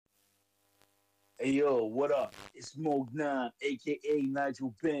Hey yo, what up? It's Smoke 9, aka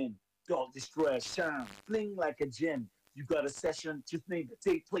Nigel Ben. Dark distress, shine, fling like a gem. You got a session, just need to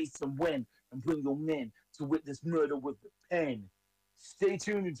take place and win, and bring your men to witness murder with the pen. Stay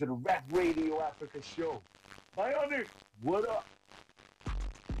tuned into the Rap Radio Africa show. Bionic, what up?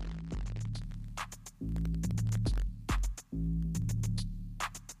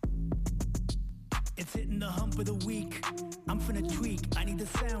 It's hitting the hump of the week. I'm finna tweak. I need the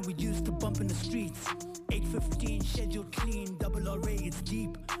sound we used to bump in the streets. 8:15, scheduled clean, double R, it's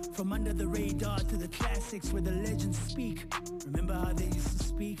deep. From under the radar to the classics where the legends speak. Remember how they used to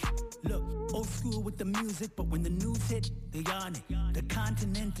speak? Look, old school with the music, but when the news hit, they on it. The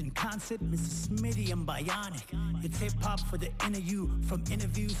continent in concert, Mr. Smitty and Bionic. It's hip-hop for the inner you, from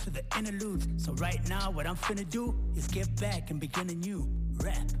interviews to the interludes. So right now, what I'm finna do is get back and begin anew.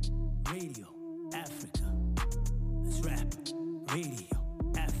 Rap, radio, Africa. Let's rap, radio,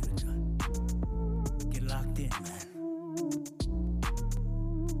 Africa. Get locked in, man.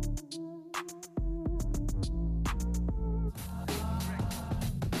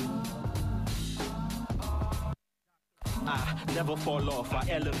 I never fall off, I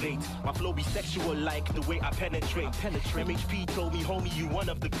elevate. My flow be sexual like the way I penetrate. MHP told me, homie, you one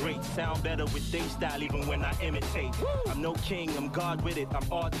of the greats. Sound better with day style even when I imitate. I'm no king, I'm God with it, I'm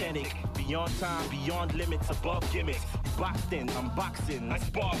authentic. Beyond time, beyond limits, above gimmicks. You boxed in, I'm boxing, I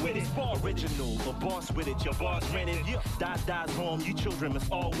spar with it. Original, a boss with it, your boss rented. Dada's home, you children must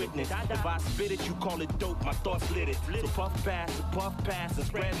all witness. If I spit it, you call it dope, my thoughts lit it. So puff pass, and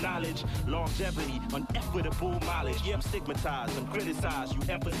spread knowledge. Longevity, unequitable mileage. Yeah, I'm stigmatized, I'm criticized, you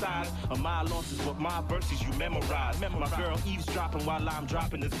emphasize. My loss is what my verses you memorize. My girl eavesdropping while I'm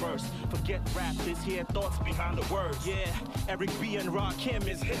dropping this verse. Forget rap, this here thoughts behind the words. Yeah, Eric B and Rakim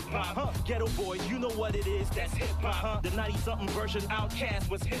is hip-hop. Ghetto boys, you know what it is, that's hip-hop. The 90-something version Outkast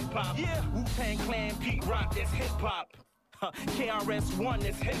was hip-hop. Yeah, Wu-Tang Clan, Pete Rock, that's hip-hop. KRS-One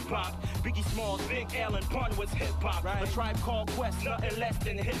is hip-hop. Biggie Smalls, Big L and Pun was hip-hop. Right. A Tribe Called Quest, nothing less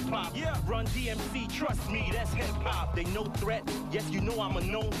than hip-hop. Yeah. Run DMC, trust me, that's hip-hop. They no threat, yes you know I'm a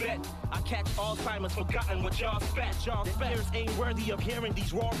known vet. I catch Alzheimer's, forgotten what y'all spat. Their ears ain't worthy of hearing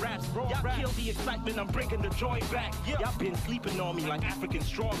these raw raps. Y'all kill the excitement, I'm bringing the joy back. Y'all been sleeping on me like African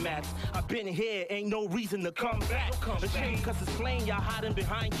straw mats. I've been here, ain't no reason to come back. The shame cause it's plain, y'all hiding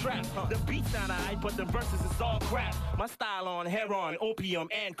behind trap. The beats sound alright, but the verses is all crap. My style on heroin, opium,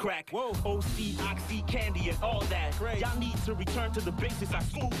 and crack. Whoa. OC, Oxy, candy, and all that. Y'all need to return to the basics. I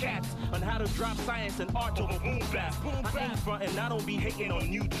school cats on how to drop science and art over boom bap. I ain't frontin', I don't be hating on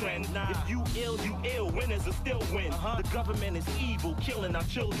new trends. If you ill, winners will still win. The government is evil, killing our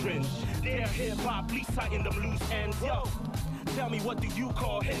children. They're hip-hop, please tighten them loose ends. Yo. Tell me, what do you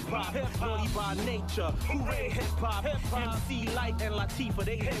call hip-hop? Naughty by nature, hooray hip-hop. MC Light and Latifah,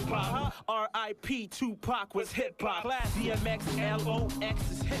 they hip-hop. R.I.P. Tupac was hip-hop. DMX,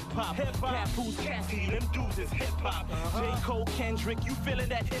 LOX is hip-hop. Papoose, Cassidy, them dudes is hip-hop. J. Cole, Kendrick, you feeling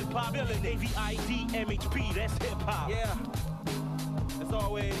that hip-hop? Navy ID, MHP, that's hip-hop. Yeah, as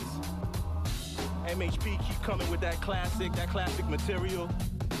always, MHP keep coming with that classic material,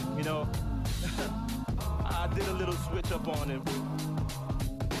 you know. I did a little switch up on him.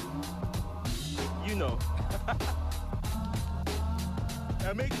 You know.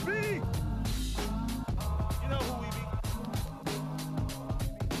 MHP! You know who we be.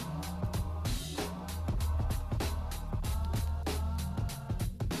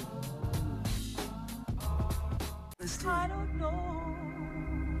 I don't know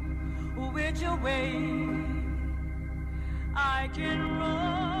which way I can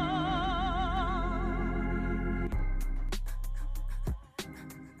run.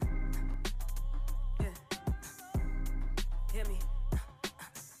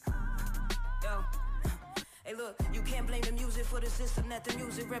 Look, you can't blame the music for the system that the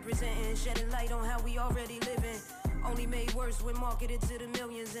music representing. Shedding light on how we already living. Only made worse when marketed to the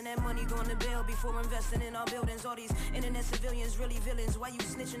millions. And that money going to bail before investing in our buildings. All these internet civilians really villains. Why you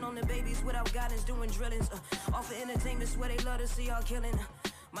snitching on the babies without guidance doing drillings? Off of entertainment's where they love to see our killing.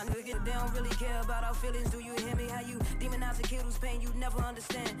 My nigga, they don't really care about our feelings. Do you hear me? How you demonize a kid whose pain you'd never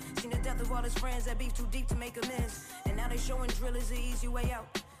understand. Seen the death of all his friends that beef too deep to make amends. And now they showing drill is the easy way out.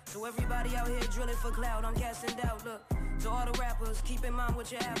 So everybody out here drilling for cloud, I'm casting doubt, look. To all the rappers, keep in mind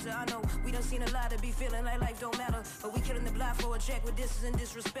what you're after. I know we done seen a lot of be feeling like life don't matter, but we killing the block for a check with disses and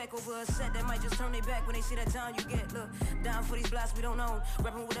disrespect over a set that might just turn their back when they see that time you get. Look, down for these blocks we don't own,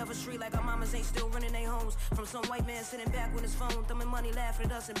 repping whatever street like our mamas ain't still running their homes. From some white man sitting back with his phone, thumbing money, laughing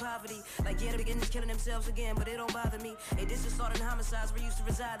at us in poverty. Like yeah, the beginners killing themselves again, but it don't bother me. Hey, this is starting homicides where you used to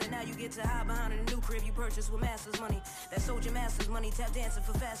reside, and now you get to hide behind a new crib you purchased with master's money. That soldier master's money, tap dancing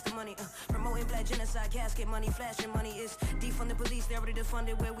for faster money. Promoting black genocide, casket money, flashing money. It's defund the police, they're already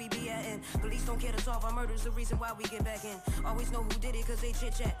defunded where we be at. And police don't care to solve our murders, the reason why we get back in. Always know who did it, cause they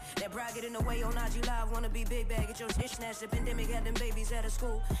chit chat. That bride get in the way on IG Live, wanna be big bag. Get your snitch snatched. The pandemic had them babies out of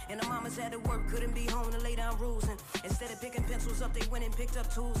school, and the mamas had to work, couldn't be home to lay down rules. And instead of picking pencils up, they went and picked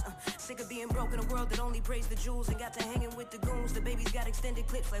up tools. Sick of being broke in a world that only praised the jewels and got to hanging with the goons. The babies got extended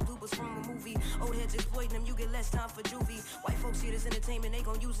clips like bloopers from a movie. Old heads exploiting them, you get less time for juvie. White folks see it as entertainment, they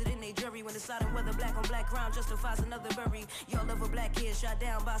gon' use it in their jury when deciding whether black on black crime justifies another bury. Y'all love a black kid shot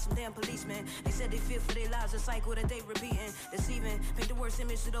down by some damn policemen. They said they fear for their lives, a cycle that they repeating. Deceiving, paint the worst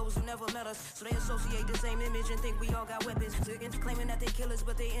image to those who never met us, so they associate the same image and think we all got weapons. Claiming that they killers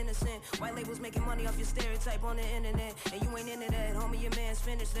but they innocent. White labels making money off your stereotype on the internet, and you ain't into that, homie, your man's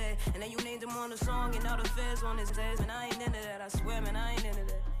finished that. And then you named him on the song and now the feds on his test. Man, I ain't into that, I swear, man, I ain't into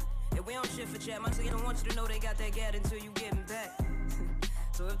that. If we don't shit for chat, my nigga don't want you to know they got that gat until you get him back.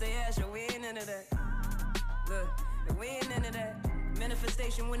 So if they ask you, we ain't into that. Look, if we ain't into that.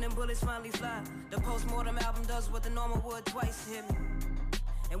 Manifestation when them bullets finally fly. The post-mortem album does what the normal would twice hit me.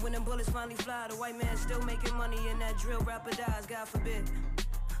 And when them bullets finally fly, the white man still making money and that drill rapper dies, God forbid.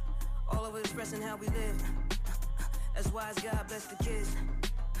 All of us expressing how we live. That's why it's God bless the kids.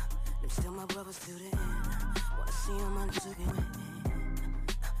 Them still my brothers to the end. Wanna see them under again.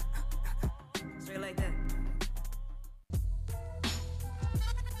 Straight like that.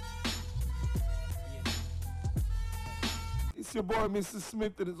 It's your boy, Mr.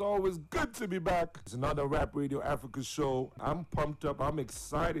 Smith, and it's always good to be back. It's another Rap Radio Africa show. I'm pumped up. I'm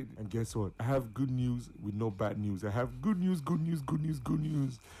excited. And guess what? I have good news with no bad news. I have good news, good news, good news, good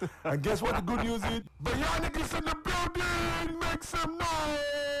news. And guess what the good news is? Bionic is in the building. Make some noise.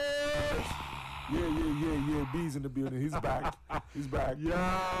 Yeah. B's in the building. He's back. He's back. Yo,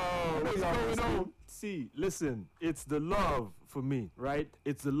 what's going on? See, listen, it's the love for me, right?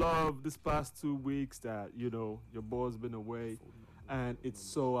 It's the love this past 2 weeks that, you know, your boy's been away. And it's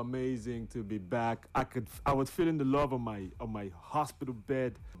so amazing to be back. I was feeling the love on my hospital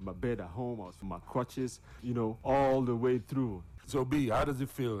bed, my bed at home, I was on my crutches, you know, all the way through. So B, how does it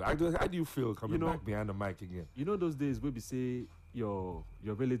feel? How do you feel coming back behind the mic again? You know those days where we say your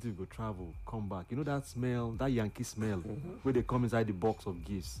relative go travel, come back. You know that smell, that Yankee smell, where they come inside the box of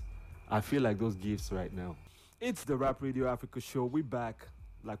gifts. I feel like those gifts right now. It's the Rap Radio Africa show. We back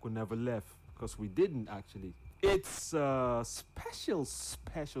like we never left, because we didn't actually. It's a special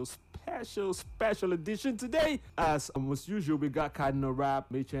edition today. As almost usual, we got Cardinal Rap,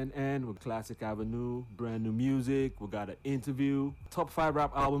 HNN with Classic Avenue, brand new music. We got an interview, top 5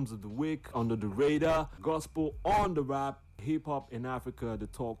 rap albums of the week, Under the Radar, Gospel on the Rap, Hip Hop in Africa, the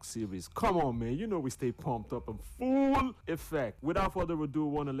talk series. Come on, man. You know we stay pumped up and full effect. Without further ado,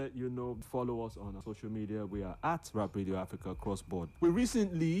 want to let you know, follow us on our social media. We are at Rap Radio Africa across board. We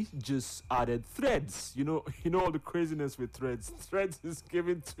recently just added Threads. You know all the craziness with Threads. Threads is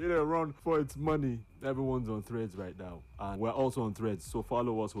giving Twitter a run for its money. Everyone's on Threads right now. And we're also on Threads. So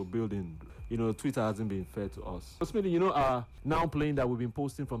follow us. We're building. You know, Twitter hasn't been fair to us. Ultimately, you know, now playing that we've been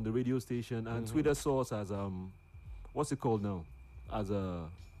posting from the radio station, and Twitter saw us as what's it called now?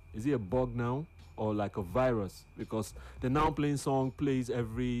 Is it a bug now? Or like a virus? Because the Now Playing song plays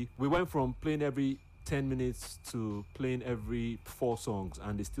we went from playing every 10 minutes to playing every 4 songs,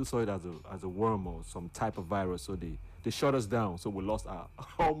 and they still saw it as a worm or some type of virus, so they shut us down. So we lost our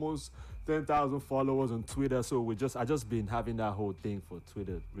almost 10,000 followers on Twitter. So I just been having that whole thing for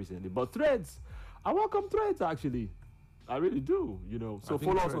Twitter recently. But Threads, I welcome Threads actually. I really do, you know. So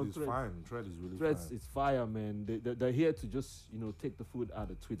follow us on Threads. Thread is really Threads fine. is fire, man. They're here to just, you know, take the food out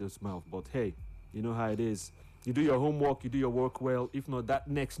of Twitter's mouth. But hey, you know how it is. You do your homework, you do your work well. If not, that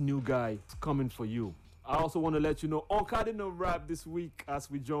next new guy is coming for you. I also want to let you know on Cardinal Rap this week, as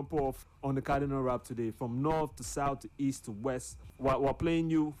we jump off on the Cardinal Rap today, from north to south to east to west. We're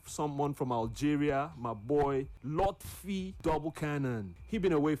playing you someone from Algeria, my boy Lotfi Double Cannon. He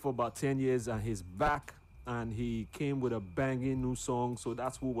been away for about 10 years and he's back. And he came with a banging new song, so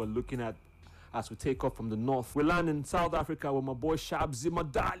that's who we're looking at as we take off from the north. We land in South Africa with my boy Shabzi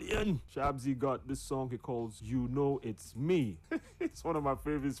Medallion. Shabzi got this song he calls You Know It's Me. It's one of my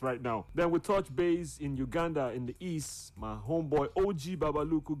favorites right now. Then we touch base in Uganda in the east. My homeboy OG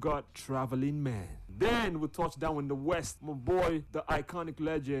Babaluku got Traveling Man. Then we touch down in the West. My boy, the iconic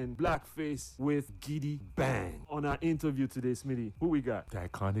legend, Blackface with Gidi Bang. On our interview today, Smitty, who we got? The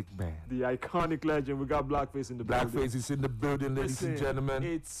iconic band. The iconic legend. We got Blackface in the building. Blackface is in the building, ladies and gentlemen.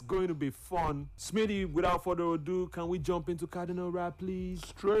 It's going to be fun. Smitty, without further ado, can we jump into Cardinal Rap, please?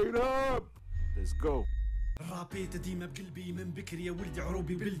 Straight up. Let's go. رابيت ديما بقلبي من بكري يا ولدي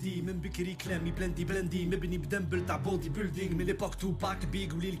عروبي بلدي من بكري كلامي بلندي مبني بدمبل تاع بودي بيلدينغ من ليبوك تو باك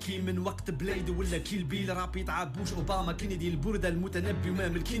بيق ولي الكيم من وقت بلايد ولا كيل بيل رابيت عبوش اوباما كينيدي البوردة المتنبي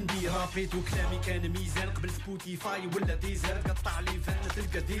ومام الكندي رابيت وكلامي كان ميزان قبل سبوتيفاي ولا ديزر قطع لي فان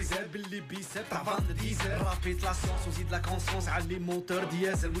تلقى ديزر باللي بيسر تاع فان ديزر رابيت لا سيونس وزيد لا كونسونس على لي موتور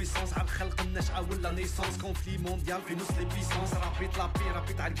ديازل ويسونس على الخلق النشأة ولا نيسونس كونفلي مونديال في نص لي بيسونس رابيت لابي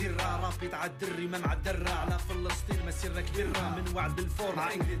رابيت على القرة رابيت على الدري ما مع الدرة على فلسطين مسيرة كبيرة من وعد بالفور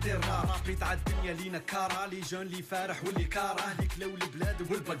مع انجلترا رابيت على الدنيا لينا كارا لي جون لي فارح واللي كاره لي كلاو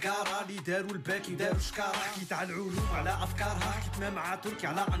البلاد والبقارة لي داروا الباكي داروا شكارة حكيت على العلوم وعلى افكارها حكيت ما مع تركي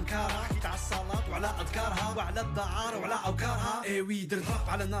على انكارا حكيت على الصلاة وعلى اذكارها وعلى الدعارة وعلى اوكارها ايوي درت راب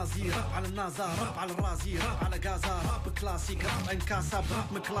على النازي راب على النازا راب على الرازي راب على غازا راب كلاسيك راب انكاسا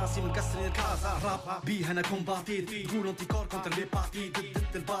راب من كلاسي من كسر الكازا راب بيه انا كومباتيت تقول انتي كور كونتر لي بارتي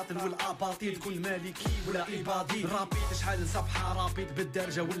ضد الباطل والاباطيل كل مالكي ولا عبادي رابيت شحال صفحة رابيت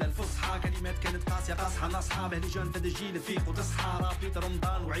بالدرجة ولا الفصحى كلمات كانت قاسية قاصحة ناصحة بهني جون فد الجيل فيق وتصحى رابيت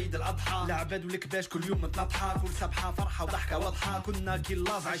رمضان وعيد الأضحى العباد والكباش كل يوم متنطحة كل سبحة فرحة وضحكة واضحة كنا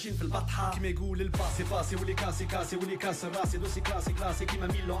كلاز عايشين في البطحة كيما يقول الباسي باسي واللي كاسي كاسي واللي كاسر راسي دوسي كلاسي كلاسي كيما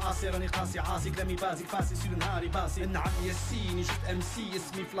ميلو عاصي راني قاسي عاسي كلامي بازي فاسي سير نهاري باسي النعم ياسيني جبت ام سي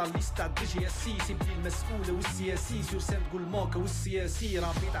اسمي في لا ليست تاع الدجي السي سيبلي المسؤولة والسياسي سور سام تقول موكا والسياسي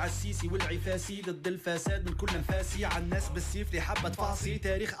رابيت على السيسي والعفاسي ضد الفساد من كل انفاسي على الناس بالسيف لي حبة فاصي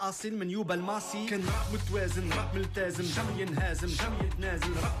تاريخ اصيل من يوبا الماسي كان راب متوازن راب ملتزم جم ينهازم جم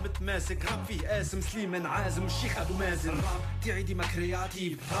يتنازل راب متماسك راب فيه قاسم سليمان عازم والشيخ ابو مازن الراب تاعي ديما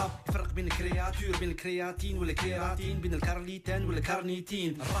كرياتيف راب يفرق بين الكرياتور بين الكرياتين والكيراتين بين الكارليتان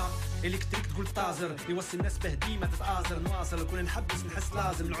والكارنيتين الراب الكتريك تقول طازر يوصل الناس به ديما تتآزر نواصل كون نحبس نحس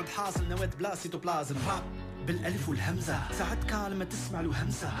لازم نعود حاصل نواه بلاصي توبلازم راب بالالف والهمزه ساعات كلمه تسمع له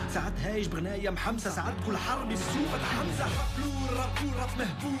همسه ساعات هايج بغنايه محمسه ساعات تقول حربي بسوفة حمزه راب بلور راب كول راب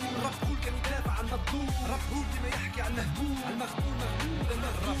مهبول راب كول كان يدافع عن مطلوب راب كول ديما يحكي عن مهبول المغبول مغبول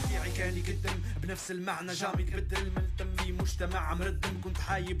الراب تاعي كان يقدم بنفس المعنى جامي تبدل ملتم في مجتمع مردم كنت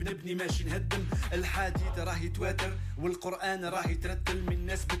حايب نبني ماشي نهدم الحديث راه يتواتر والقران راه يترتل من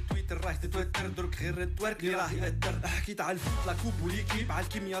الناس بالتويتر راه تتوتر درك غير التورك اللي راه يأثر حكيت على الفوت لاكوب وليكيب على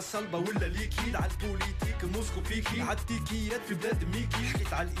الكيمياء صلبه ولا ليكيد على البوليتيك موسكو بيكي على التيكيات في بلاد ميكي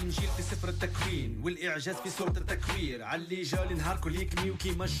حكيت على الانجيل في سفر التكوين والاعجاز في سوره التكوير على اللي جا لنهار كل يكمي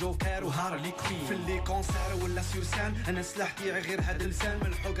وكيما الجوكر وهار لي كوين في اللي كونسير ولا سورسان انا سلاح تاعي غير هذا اللسان من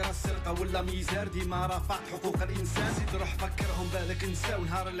الحقره السرقه ولا ميزار ديما رافعت حقوق الانسان زيد روح فكرهم بالك نساو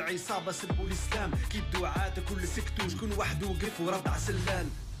نهار العصابه سبوا الاسلام كي الدعاة كل سكتو شكون وحده وقف ورفع سلال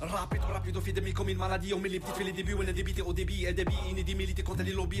رابيد ورابيدو في دمي كومين مالادي وملي بديت في لي ديبي وانا ديبيتي او ديبي ادبي اني دي ميليتي كونت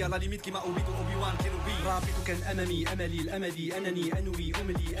لي لوبي على ليميت كيما اوبيدو اوبي وان كينوبي رابيد كان امامي املي الامدي انني انوي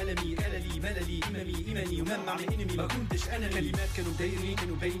املي المي الالي مللي امامي ايماني ومن معي انمي ما كنتش انا كلمات كانوا دايرين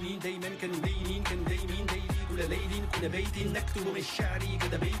كانوا باينين دايما كانوا داينين كانوا دايمين دايرين كل ليل كل بيت نكتب من الشعري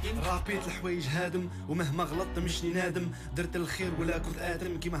كذا بيت رابيت الحوايج هادم ومهما غلطت مشني نادم درت الخير ولا كنت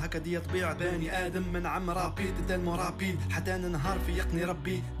ادم كيما هكا دي طبيعه بني ادم من عم رابيت تالمو رابيد حتى انا نهار فيقني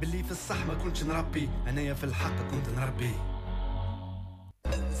ربي باللي في الصح ما كنتش نربي انايا في الحق كنت نربي.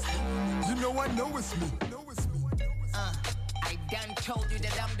 You know I know it's me. I done told you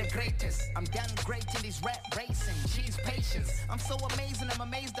that I'm the greatest. I'm done great in this rap racing. She's patience. I'm so amazing. I'm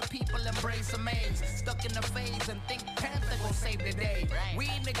amazed that people embrace amaze. Stuck in the phase and think Panther gon' save the day. We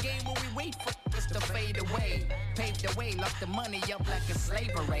in the game where we wait for us to fade away. Pave the way, lock the money up like a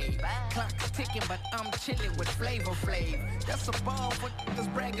slavery. Clock's ticking, but I'm chilling with Flavor Flav. That's a ball for niggas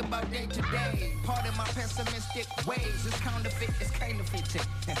bragging about day to day. Pardon my pessimistic ways. It's counterfeit, it's counterfeiting.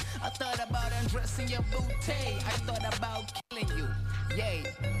 I thought about undressing your booty. I thought about killing you. Yay.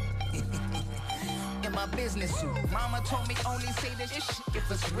 In my business suit. Mama told me only say this shit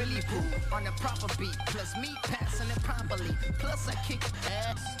if it's really cool. On a proper beat. Plus me passing it properly. Plus I kick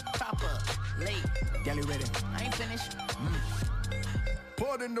ass proper. Late. Galley ready. I ain't finished.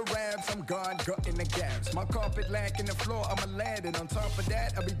 more than the raps, I'm gone, gutting the gaps. My carpet lacking the floor, I'ma land it. On top of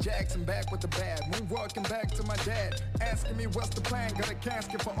that, I'll be Jackson back with the bad. Moonwalking back to my dad, asking me what's the plan. Got a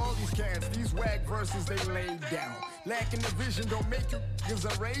casket for all these cats. These whack verses they laid down. Lacking the vision don't make you cause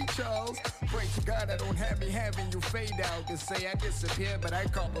I Ray Charles. Pray to God I don't have me having you fade out. They say I disappear, but I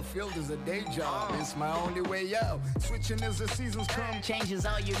Copperfield is a day job. It's my only way out. Switching as the seasons come. Change is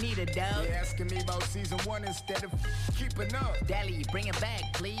all you need, a dog. They asking me about season 1 instead of keeping up. Dally, bring it back,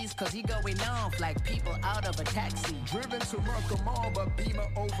 please, cause he going off like people out of a taxi. Driven to Markham Mall, but Beamer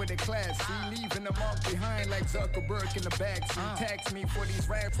over the class. See, leaving the mark behind like Zuckerberg in the backseat. Tax me for these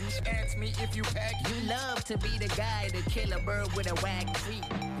raps, ask me if you pack. You love to be the guy to kill a bird with a whack treat.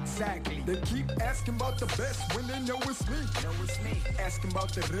 Exactly. They keep asking about the best when they know it's me. Know it's me. Asking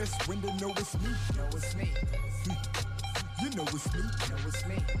about the rest when they know it's me. Know it's me. You know it's me. Know it's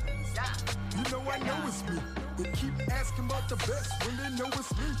me. You know I know it's me. They keep asking about the best when they know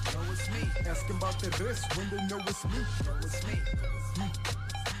it's me. Know it's me. Asking about the rest when they know it's me. Know it's me.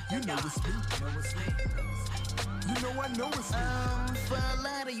 You know it's me. Know it's me. You know I know it's me. For a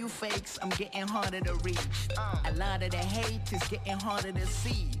lot of you fakes, I'm getting harder to reach. A lot of the hate is getting harder to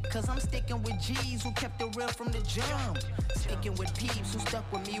see. Cause I'm sticking with G's who kept it real from the jump. Sticking with peeps who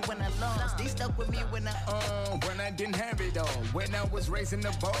stuck with me when I lost. They stuck with me when I didn't have it all. When I was raising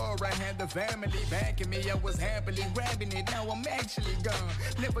the bar, I had the family backing me. I was happily grabbing it. Now I'm actually gone.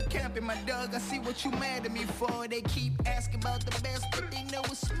 Never capping my dog. I see what you mad at me for. They keep asking about the best, but they know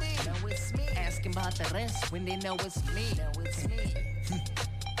it's me. Know it's me. Asking about the rest when they know it's me. Know it's me.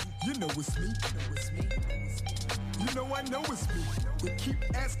 You know it's me. Know it's me. You know I know it's me. They keep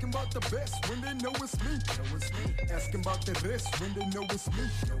asking about the best when they know it's me. Know it's me. Asking about the rest when they know it's me.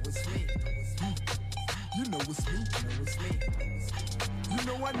 Know it's me. You know it's me. Know it's me. You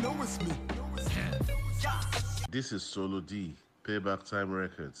know I know it's me. This is Solo D, Payback Time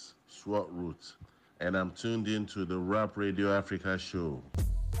Records, SWAT Root, and I'm tuned in to the Rap Radio Africa show.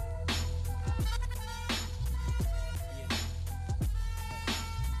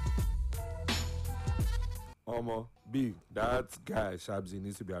 B, that guy, Shabzi,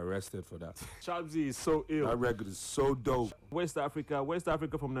 needs to be arrested for that. Shabzi is so ill. That record is so dope. West Africa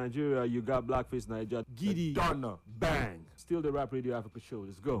from Nigeria, you got Blackface, Naija. Gidi, Donna, bang. Still the Rap Radio Africa show.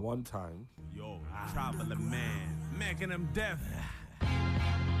 Let's go. One time. Yo, traveling man, making them deaf.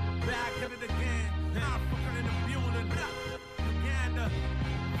 Back at it again, Africa in the building. Uganda,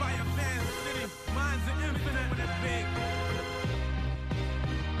 Fire Fan City, minds are infinite with it big.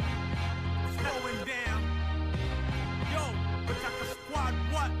 It's going down. Yo, Bataka Squad,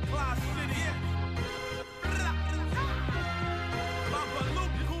 what? Class City.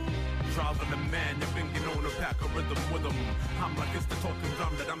 Traveling man, you're thinking on a pack of rhythm with them. I'm like it's the talking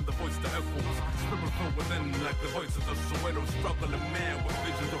drum that I'm the voice that echoes. Spirit from within like the voices of Soweto. Struggling man with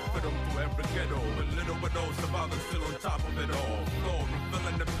visions of freedom through every ghetto. A little widow surviving still on top of it all. Lord,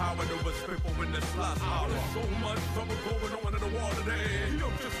 revealing the power that was people in this last hour. There's so much trouble going on in the world today.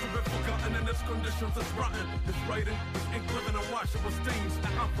 Yo, just to be forgotten in this conditions it's rotten. This writing, this ink living in washable stains. The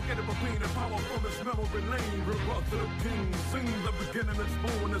unforgettable pain and power from this memory lane. Rebirth to the king, sing the beginning that's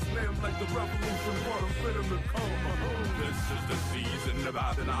born this name like the revolution for the freedom to come. This is the season of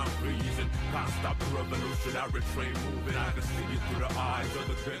I'm freezing. Can't stop the revolutionary train moving. I can see it through the eyes of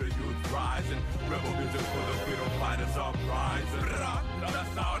the ghetto youth rising. Rebel music for the freedom fighters are rising.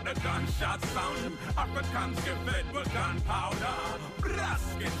 That's how the gunshots sound. Africans get fed with gunpowder. Brass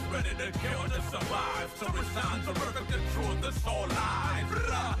gets ready to kill to survive. So it sounds a record the truth, it's all lies.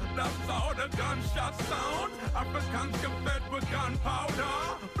 That's how the gunshots sound. Africans get fed with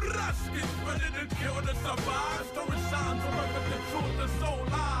gunpowder. Brass gets ready to kill to survive. Story sounds a record the truth, it's all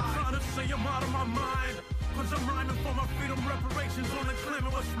lies. Trying to say I'm out of my mind. Cause I'm rhyming for my freedom reparations, only claiming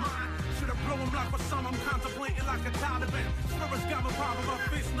what's mine. Should've blown them like for some, I'm contemplating like a Taliban. Spirits got my power, my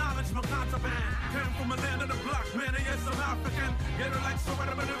face knowledge, my contraband. Came from a land of the black man, and yes, I'm African. Get it like so, but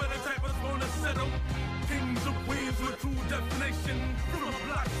the type was born to settle. Kings and queens with true definition. From a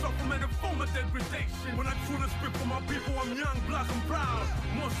black supplement and form of degradation. When I truly speak for my people, I'm young, black, and proud.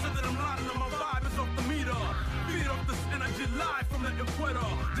 More so than I'm lying on my vibe is off the meter. Feed off this energy live from the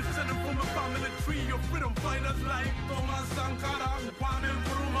equator. Descending from a family tree of freedom fighters like Thomas Sankara, Kwame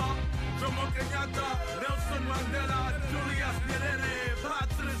Nkrumah, Jomo Kenyatta, Nelson Mandela, Julius Nyerere,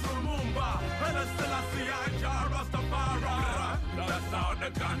 Patrice Lumumba, Haile Selassie, Jah Rastafari. That's how the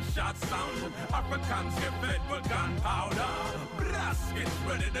gunshots sound. Africans get fed with gunpowder. Brass gets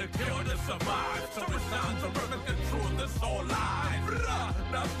ready to kill to survive. So it sounds a record the truth is all lies.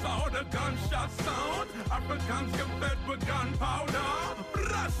 That's how the gunshots sound. Africans get fed with gunpowder.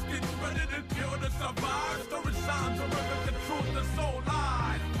 Brass gets ready to kill to survive. So it sounds a record the truth is all lies.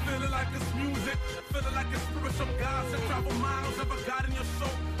 music, feeling like a spiritual gods that travel miles, ever God in your soul.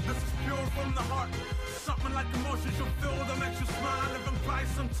 This is pure from the heart. Something like emotions you feel that makes you smile, even cry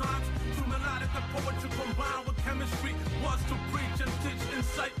sometimes. Too melodic, the poetry combined with chemistry was to preach and teach.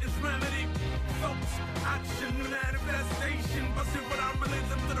 Insight is remedy. Thoughts, action, manifestation. But see what I'm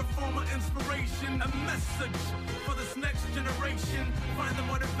relating to the form of inspiration. A message for this next generation. Find the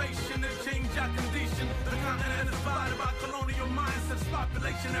motivation to change our condition. The continent is divided by colonial mindsets.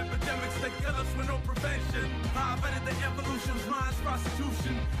 Population epidemics, they kill us with no prevention. I've edited the evolution's minds,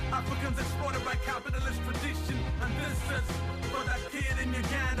 prostitution. Africans exploited by capitalist tradition. And this is for that kid in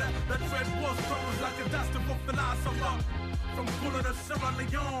Uganda that tread war stones like a dastardly philosopher. From Gula to Sierra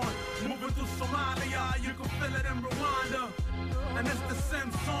Leone, moving through Somalia, you can feel it in Rwanda. And it's the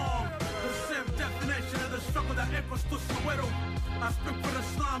same song, the same definition of the struggle that echoes to Soweto. I speak for the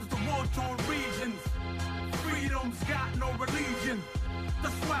slums, the war-torn regions. Freedom's got no religion.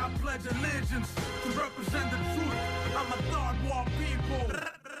 That's why I pledge allegiance to represent the truth. I'm a third war people.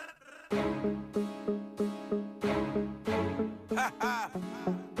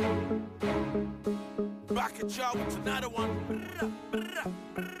 Back at y'all with another one.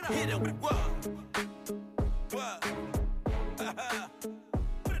 Hit it with what? What?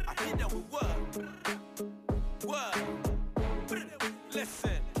 I hit it with what?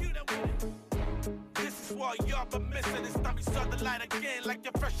 Listen. This is what y'all been missing. It's time we saw the light again, like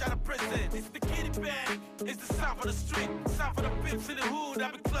you're fresh out of prison. It's the Gidi bag, it's the sound for the street, sound for the pimps in the hood.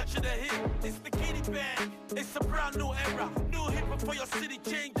 I've been clutching the hit. It's the Gidi bag, it's a brand new era, new hip hop for your city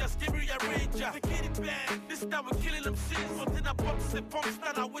changers. Give me a ranger. The Gidi bag, this time we're killing them sins. Something I bump to the pump,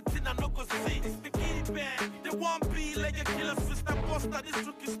 stand out with it, I no go see. It's the Gidi bag, they won't be like a killer, sister buster. This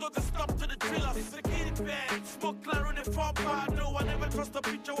rookie's not to stop to the drillers. It's the Gidi bag, smoke clear on the front bar. No, I never trust a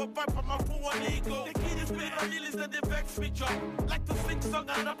picture or vibe from my phone one ego. The Gidi bag, I realize that they vex me, job. Like to sing song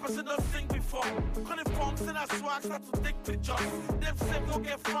and rappers and not sing before. Calling forms and I swag, start to take pictures. Them say don't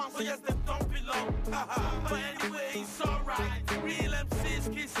get fun, so yes, they don't belong. But anyway, it's alright. Real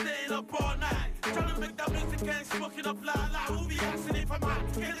MCs keep staying up all night. Trying to make that music and smoking up la la. Who be asking if I'm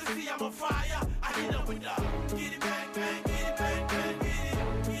hot? Can you see I'm on fire? I hit them with the Gidi bang bang, Gidi bang bang,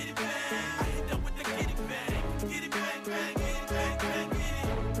 Gidi bang. I hit them with the Gidi bang, Gidi bang bang, Gidi bang bang,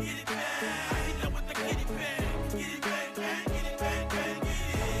 Gidi bang. I hit them with the Gidi bang, Gidi bang bang, Gidi bang bang,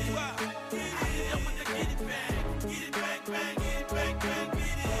 Gidi. I hit them with the Gidi bang, Gidi bang bang, Gidi bang bang,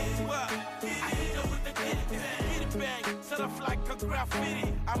 Gidi. I hit them with the Gidi bang, Gidi bang. Set off like a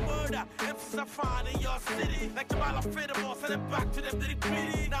graffiti. I murder, emphasis I find in your city. Like the ball of Fedemore, send it back to them to the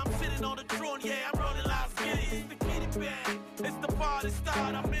gritty. Now I'm sitting on the throne, yeah, I'm rolling last Giddy. It's the Gidi bang, it's the party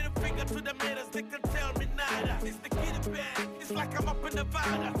start. I made a finger to the haters, they can tell me nada. It's the Gidi bang, it's like I'm up in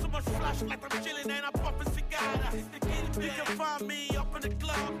Nevada. Too much flashlight, I'm chilling and I'm puffing cigar. It's the Gidi bang, you can find me up in the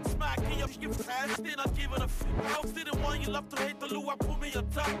club, smacking your skip ass, still not giving a f. I'm still the one you love to hate, the Lua put me on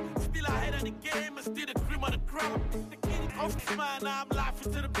top. Still ahead of the game, and still the cream of the crop. It's the Gidi bang, off the smile, now I'm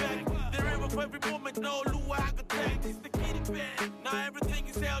laughing to the bank. They're in with every moment, no Lua I could take. It's the Gidi bang, now everything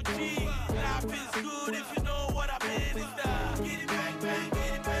is LG. Life is good if you know what I mean. It's the Gidi bang bang,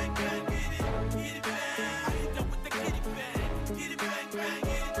 Gidi bang bang, Gidi bang. I hit them with the Gidi bang, Gidi bang bang,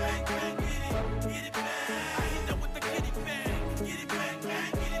 Gidi bang bang, Gidi bang. I hit them with the Gidi bang, Gidi bang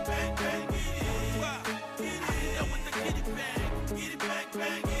bang, Gidi bang bang, Gidi. I hit them with the Gidi bang, Gidi bang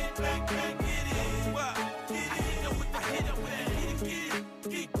bang, Gidi bang bang, Gidi. I hit them with the Gidi, Gidi.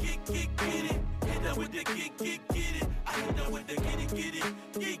 Hit them with the Gidi. I hit them with the Gidi,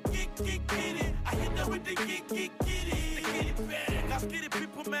 Gidi. I hit them with the Gidi. The Gidi bang. Got Gidi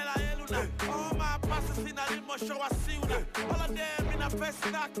people, man, I eluna. All my passes in a limo show, I see una. All of them in a best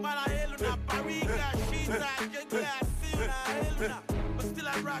stock, man, I eluna. Barriga, Shita, Jengla, I see una, eluna. But still I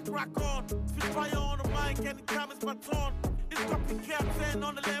rock on. Spit fire on the mic and the comments baton. This copycat saying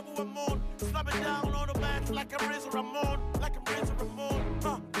on the level I'm on. Slapping down on the match like a Razor Ramon. Like a Razor Ramon.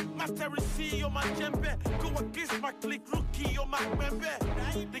 My Terry on my djembe. Go against my clique rookie on my membe.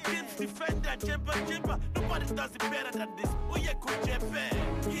 The game's defender, jemba. Nobody does it better than this. Oh yeah, go jembe.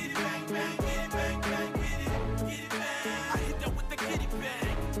 Gidi bang bang, Gidi bang bang, Gidi bang. I hit them with the Gidi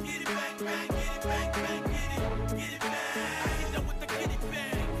bang, Gidi bang bang, Gidi bang bang, Gidi bang. I hit them with the Gidi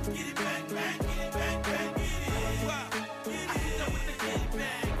bang, Gidi bang bang, Gidi bang bang, Gidi. I hit them with the Gidi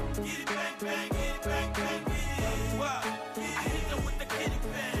bang, Gidi bang bang, Gidi bang bang, Gidi. I hit them with the Gidi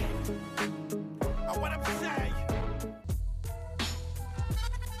bang. What I'm saying.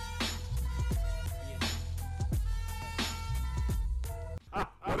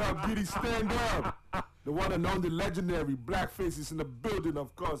 What up, Gidi? Stand up. The one and only legendary Blackface is in the building,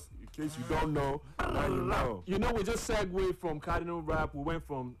 of course. You case you don't know, now you know. You know, we just segued from Cardinal Rap. We went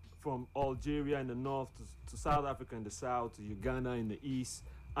from Algeria in the north to South Africa in the south to Uganda in the east,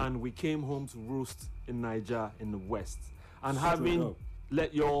 and we came home to roost in Naija in the west. And having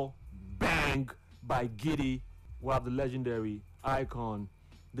Let Y'all Bang by Gidi, we have the legendary icon,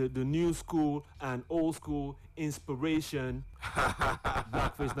 the new school and old school inspiration.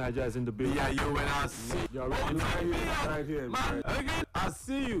 Blackface Naija is in the building. Yeah, you when I see you right here, man. Again, I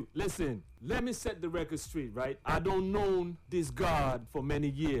see you. Listen, let me set the record straight, right? I don't know this God for many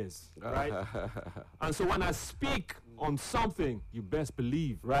years, right? And so when I speak on something, you best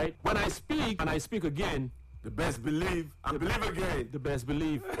believe, right? When I speak and I speak again, the best believe, I believe again. The best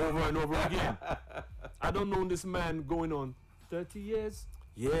believe over and over again. I don't know this man going on 30 years.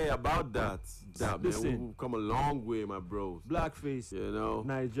 Yeah, about that. Listen, we've come a long way, my bros. Blackface, you know,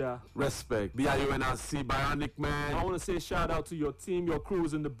 Naija. Respect. BIUNRC, Bionic Man. I want to say shout out to your team, your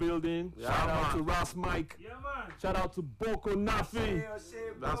crews in the building. Yeah, shout out man. to Ross Mike. Yeah, man. Shout out to Boko Nafi.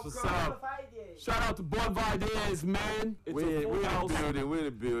 That's what's up. Shout out to Bon Vides, man. We're in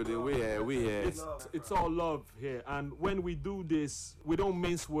the building. We here. It's all love here. And when we do this, we don't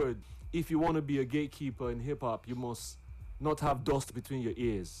mince words. If you want to be a gatekeeper in hip hop, you must not have dust between your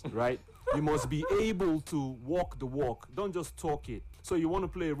ears, right? You must be able to walk the walk. Don't just talk it. So you want to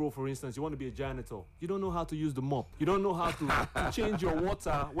play a role, for instance, you want to be a janitor. You don't know how to use the mop. You don't know how to change your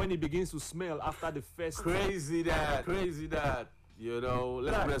water when it begins to smell after the first. Crazy that. You know,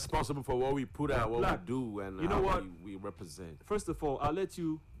 let's be responsible for what we put out, what we do, and you know how what? we represent. First of all, I'll let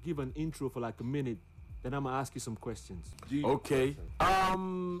you give an intro for like a minute. Then I'm gonna ask you some questions. Okay.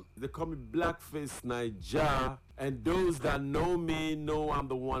 They call me Blackface Naija, and those that know me know I'm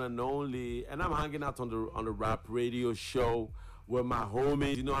the one and only. And I'm hanging out on the rap radio show with my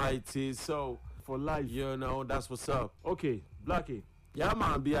homies. You know how it is. So for life, you know that's what's up. Okay, Blackie. Yeah,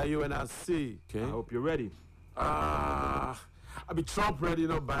 man. BIUNRC. Okay. I hope you're ready. I be Trump ready,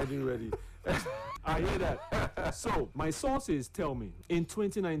 not Biden ready. I hear that. So my sources tell me in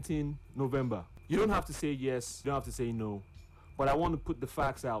 2019 November. You don't have to say yes, you don't have to say no, but I want to put the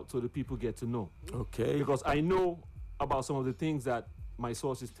facts out so the people get to know. Okay. Because I know about some of the things that my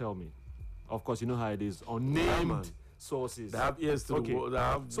sources tell me. Of course, you know how it is. Unnamed sources. They have ears to the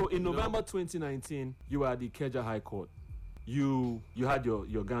world. So in November 2019, you were at the Ikeja High Court. You had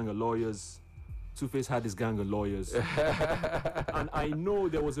your gang of lawyers. Two-Face had his gang of lawyers. And I know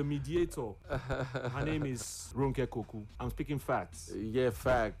there was a mediator. Her name is Ronke Koku. I'm speaking facts. Yeah,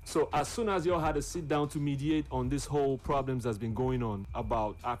 fact. So as soon as y'all had to sit down to mediate on this whole problems that's been going on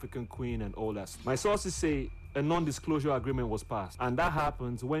about African Queen and all that, my sources say a non-disclosure agreement was passed. And that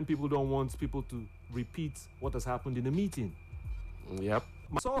happens when people don't want people to repeat what has happened in the meeting. Yep.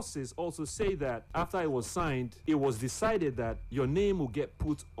 My sources also say that after it was signed, it was decided that your name will get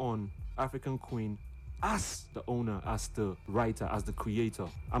put on African Queen as the owner, as the writer, as the creator.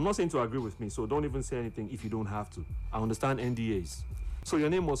 I'm not saying to agree with me, so don't even say anything if you don't have to. I understand NDAs. So your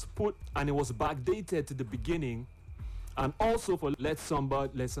name was put, and it was backdated to the beginning, and also for let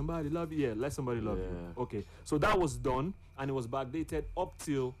somebody love you. Yeah, let somebody love you. Okay, so that was done, and it was backdated up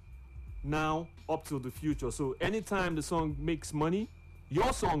till now, up till the future. So anytime the song makes money,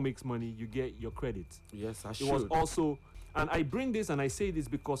 your song makes money, you get your credit. Yes, I should. It was also. And I bring this and I say this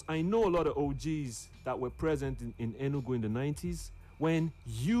because I know a lot of OGs that were present in Enugu in the 90s when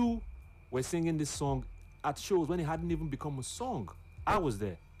you were singing this song at shows when it hadn't even become a song. I was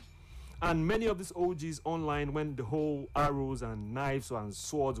there. And many of these OGs online, when the whole arrows and knives and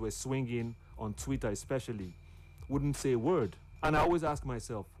swords were swinging on Twitter especially, wouldn't say a word. And I always ask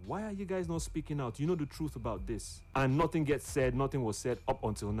myself, why are you guys not speaking out? You know the truth about this. And nothing gets said, nothing was said up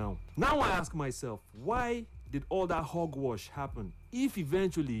until now. Now I ask myself, why did all that hogwash happen? If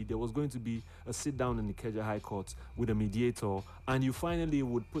eventually there was going to be a sit down in the Ikeja High Court with a mediator and you finally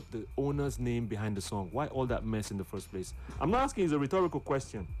would put the owner's name behind the song, why all that mess in the first place? I'm not asking, it's a rhetorical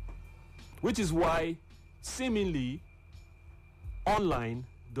question, which is why seemingly online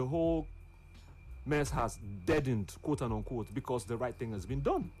the whole mess has deadened, quote and unquote, because the right thing has been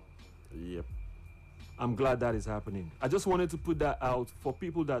done. Yep. I'm glad that is happening. I just wanted to put that out for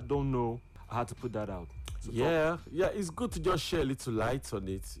people that don't know. I had to put that out. So yeah, it's good to just share a little light on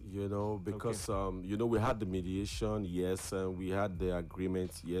it, you know, because, you know, we had the mediation, yes, and we had the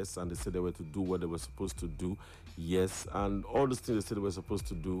agreement, yes, and they said they were to do what they were supposed to do, yes, and all those things they said they were supposed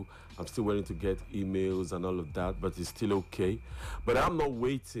to do, I'm still waiting to get emails and all of that, but it's still okay. But I'm not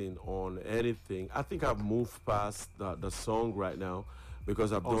waiting on anything. I think I've moved past the song right now,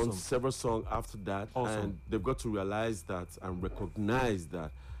 because I've done several songs after that, and they've got to realize that and recognize that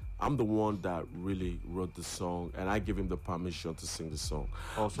I'm the one that really wrote the song, and I give him the permission to sing the song.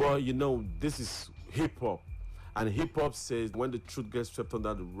 Awesome. But you know, this is hip hop, and hip hop says when the truth gets swept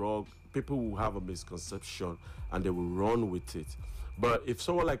under the rug, people will have a misconception and they will run with it. But if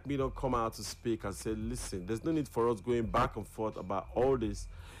someone like me don't come out to speak and say, listen, there's no need for us going back and forth about all this.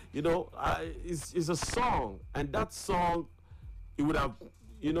 You know, it's a song, and that song, it would have,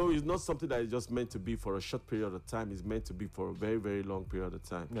 you know, it's not something that is just meant to be for a short period of time. It's meant to be for a very, very long period of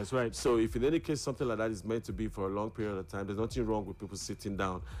time. That's right. So if in any case something like that is meant to be for a long period of time, there's nothing wrong with people sitting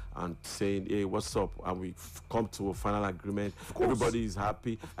down and saying, hey, what's up? And we come to a final agreement. Everybody is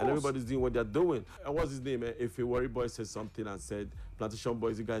happy and everybody's doing what they're doing. And what's his name? If a Worry Boy said something and said, Plantation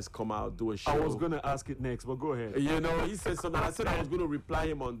Boys, you guys come out, do a show. I was going to ask it next, but go ahead. You know, he said something. I said I was going to reply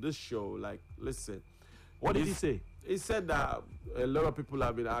him on this show. Like, listen. What did he say? He said that a lot of people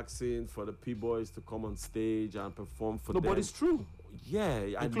have been asking for the P-Boys to come on stage and perform for them. No, but it's true. Yeah,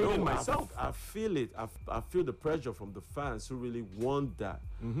 including I know myself. I feel it. I feel the pressure from the fans who really want that.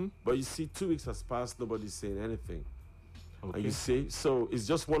 Mm-hmm. But you see, 2 weeks has passed, nobody's saying anything. Okay. And you see, so it's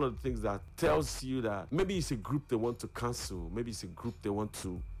just one of the things that tells you that maybe it's a group they want to cancel. Maybe it's a group they want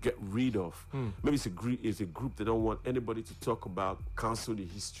to get rid of. Maybe it's a group they don't want anybody to talk about, cancel the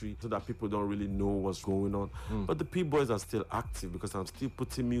history so that people don't really know what's going on. But the P-Boys are still active because I'm still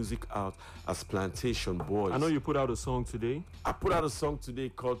putting music out as Plantation Boys. I know you put out a song today. I put out a song today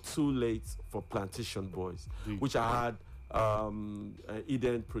called Too Late for Plantation Boys, which I had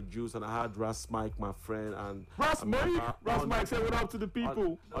Eden produced, and I had Ras Mike, my friend, and Ras Mike, say what up to the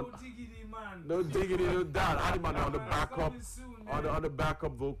people. No diggity, man. No diggity, no that. I had him on the backup, on the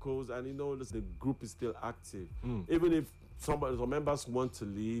backup vocals, and you know the group is still active. Even if some members want to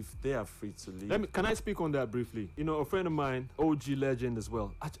leave, they are free to leave. Can I speak on that briefly? You know, a friend of mine, OG legend as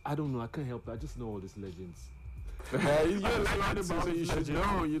well. I don't know, I can't help it. I just know all these legends. You should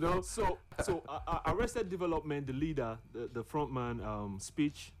know, you know. So Arrested Development, the leader, the frontman,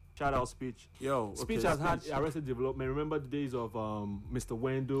 Speech, shout out Speech. Speech has had Arrested Development. Remember the days of Mr.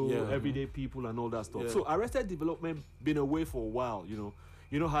 Wendell, Everyday People, and all that stuff. So Arrested Development been away for a while, you know.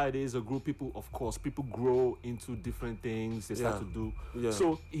 You know how it is, a group, people, of course, people grow into different things, they start to do.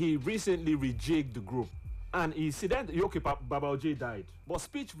 So he recently rejigged the group. And incidentally, okay, Baba J died. But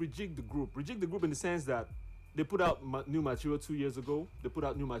Speech rejigged the group in the sense that they put out new material 2 years ago. They put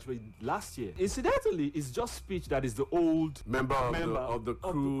out new material last year. Incidentally, it's just Speech that is the old member of the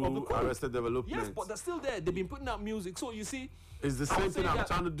crew, Arrested Development. Yes, but they're still there. They've been putting out music. So you see, it's the same thing I'm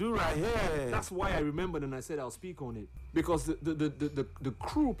trying to do right here. That's why I remembered and I said I'll speak on it. Because the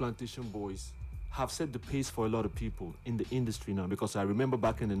crew Plantation Boys have set the pace for a lot of people in the industry now. Because I remember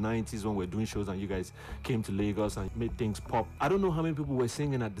back in the 90s when we were doing shows and you guys came to Lagos and made things pop. I don't know how many people were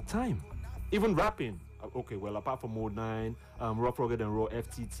singing at the time. Even rapping. Okay, well, apart from Mode 9, Rough, Rugged, and Raw,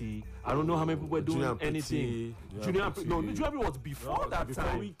 FTT, I don't know how many people were doing anything. Junior was before that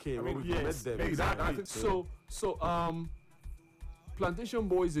time. We came, we met them. Exactly. So, Plantation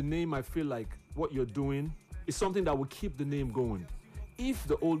Boys, the name, I feel like what you're doing is something that will keep the name going. If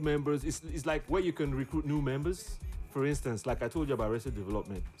the old members, it's like where you can recruit new members. For instance, like I told you about Arrested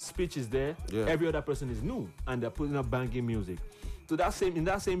Development, Speech is there, every other person is new, and they're putting up banging music. So in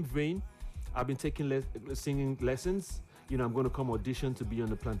that same vein, I've been taking singing lessons. You know, I'm going to come audition to be on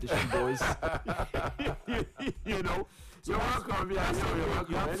the Plantation Boys. You know, you're welcome. You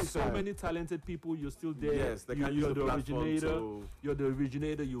have so many talented people. You're still there. Yes, they can use the originator. You're the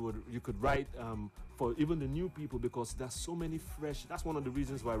originator. You could write for even the new people because there's so many fresh. That's one of the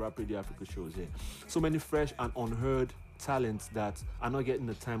reasons why Rap Radio Africa shows here. So many fresh and unheard talents that are not getting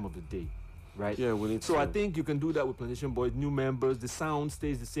the time of the day. Right? Yeah, we need so I think you can do that with Plantation Boys, new members. The sound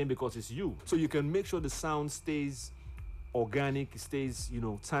stays the same because it's you. So you can make sure the sound stays organic, it stays, you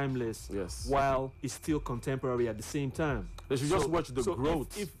know, timeless, while it's still contemporary at the same time. They should just watch the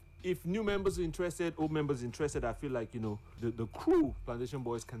growth. If new members are interested, old members are interested, I feel like, you know, the crew, Plantation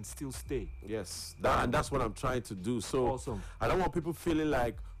Boys, can still stay. Yes, and that's what I'm trying to do. So awesome. I don't want people feeling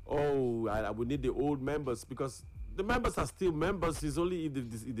like, oh, I would need the old members because the members are still members. It's only if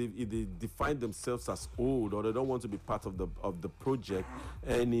they define themselves as old or they don't want to be part of the project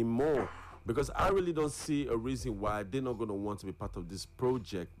anymore. Because I really don't see a reason why they're not going to want to be part of this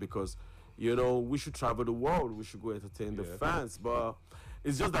project. Because, you know, we should travel the world. We should go entertain the fans. But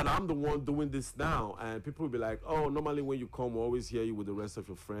it's just that I'm the one doing this now. And people will be like, oh, normally when you come, we always hear you with the rest of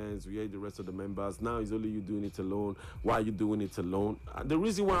your friends. We hear the rest of the members. Now it's only you doing it alone. Why are you doing it alone? And the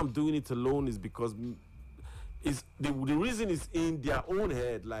reason why I'm doing it alone is because the reason is in their own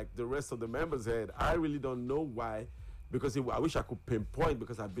head, like the rest of the members' head. I really don't know why, because I wish I could pinpoint,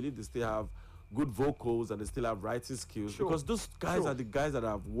 because I believe they still have good vocals and they still have writing skills. Sure. Because those guys are the guys that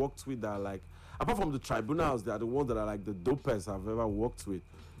I've worked with that are like, apart from the tribunals, they are the ones that are like the dopest I've ever worked with.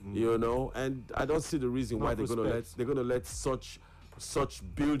 You know, and I don't see the reason why they're gonna let such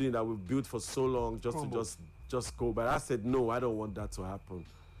building that we've built for so long just go. But I said no, I don't want that to happen.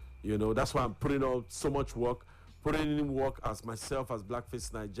 You know, that's why I'm putting out so much work, putting in work as myself as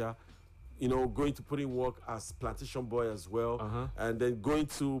Blackface Naija. You know, going to put in work as Plantation Boy as well, and then going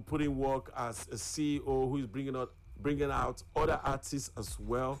to put in work as a CEO who is bringing out other artists as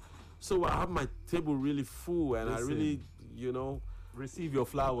well. So I have my table really full, and I really, you know. Receive your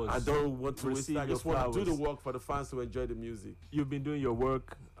flowers. I don't want to waste time. I just want to do the work for the fans to enjoy the music. You've been doing your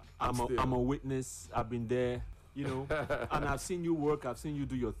work. I'm a witness. I've been there, you know, and I've seen you work. I've seen you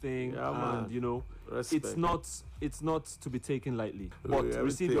do your thing. Yeah, and, man. you know, Respect. it's not to be taken lightly. But Yeah,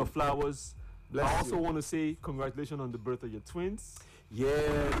 receive your flowers. Bless I also you. want to say congratulations on the birth of your twins. Yeah,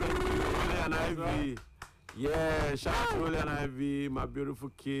 thank you, Ole and Ivy. Yeah, shout out to Ole and Ivy, my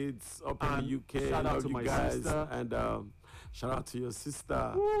beautiful kids up in the UK. Shout out Love to you my guys. sister. And shout out to your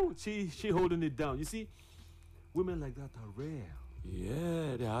sister. Woo, she holding it down. You see, women like that are rare.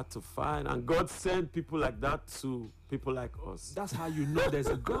 Yeah, they hard to find. And God sent people like that to people like us. That's how you know there's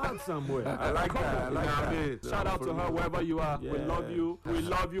a God somewhere. I like that. I like that. Shout out to her wherever you are. Yeah. We love you. We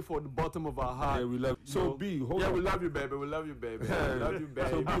love you for the bottom of our heart. Yeah, we love you. So, B, hold Yeah, on. we love you, baby. We love you, baby. We love you, baby.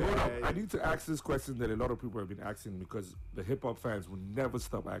 So, B, hold up. I need to ask this question that a lot of people have been asking because the hip-hop fans will never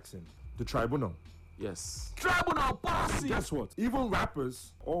stop asking. The tribunal. Yes. Tribunal bossy. Guess what? Even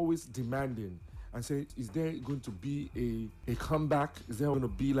rappers always demanding and say, is there going to be a comeback? Is there going to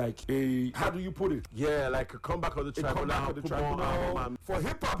be like a, how do you put it? Yeah, like a comeback of the A comeback of the tribunal. tribunal. For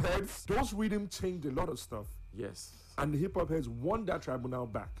hip-hop heads, those rhythm changed a lot of stuff. Yes. And the hip-hop heads want that tribunal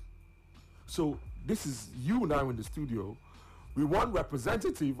back. So this is you now in the studio. We want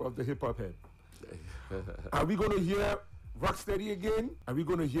representative of the hip-hop head. Are we going to hear Rocksteady again? Are we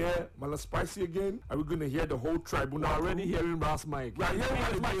going to hear Mala Spicy again? Are we going to hear the whole tribunal? We're already hearing Ras Mike. Right, hearing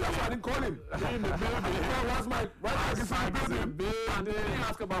Ras Mike. That's why I didn't call him. Ras Mike. Ras Mike is in the building. And then you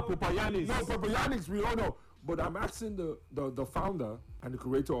ask about Popayanis. No, Popayanis, we all know. But I'm asking the founder and the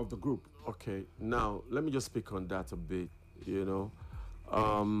curator of the group. Okay, now let me just speak on that a bit. You know,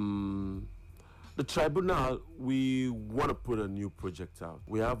 the tribunal, we want to put a new project out.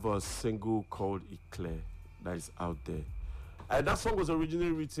 We have a single called Eclair that is out there. And that song was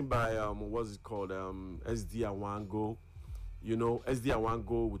originally written by what's it called? SD Awango. You know, SD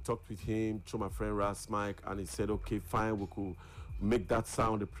Awango. We talked with him through my friend Ras Mike, and he said, okay, fine, we could make that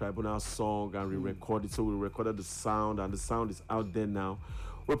sound a tribunal song and re-record it. So we recorded the sound, and the sound is out there now.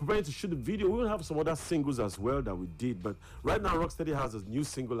 We're preparing to shoot the video. We will have some other singles as well that we did, but right now Rocksteady has a new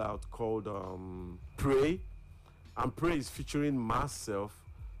single out called Pray, and Pray is featuring myself.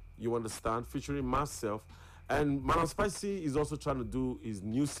 You understand? Featuring myself. And Mala Spicy is also trying to do his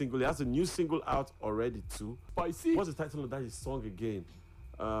new single. He has a new single out already too. Spicy? What's the title of that his song again?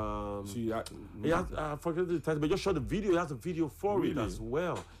 See, I forget the title, but just show the video. He has a video for it as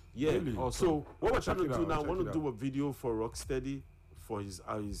well. Yeah. Really? So what we're trying to do now, I want to Check it do a video for Rocksteady for his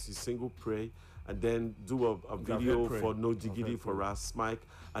single Pray, and then do a video for No Gidi for Ras Mike,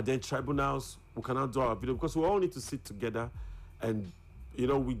 and then Tribunals. We cannot do our video because we all need to sit together, and you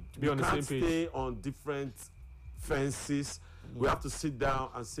know we on the can't same page. stay on different fences. We have to sit down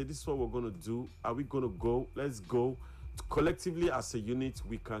and say, this is what we're going to do. Are we going to go? Let's go. Collectively as a unit,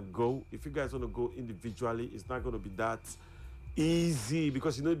 we can go. If you guys want to go individually, it's not going to be that easy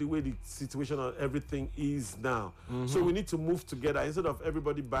because you know the way the situation on everything is now. So we need to move together. Instead of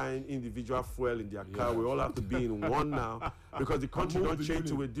everybody buying individual fuel in their car, we all have to be in one now because the country don't change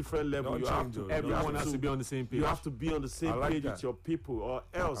to a different level. Don't You have change, to, though. Everyone has to be on the same page. you have to be on the same I like page that. with your people, or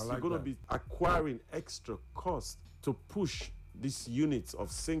else I you're like going to that. be acquiring extra cost to push these units of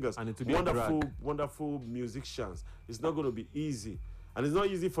singers, And it will be a drag. wonderful musicians. It's not going to be easy. And it's not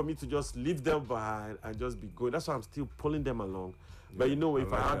easy for me to just leave them behind and just be going. That's why I'm still pulling them along. But you know, if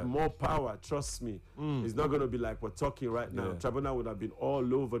I like had that. more power, trust me, it's not going to be like we're talking right now. Yeah. Tribunal would have been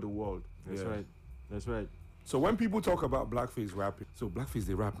all over the world. That's Yeah. right. That's right. So when people talk about Blackface rapping, so Blackface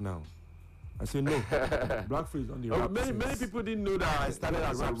they rap now. I say no. Blackface on the rap. Many people didn't know that I started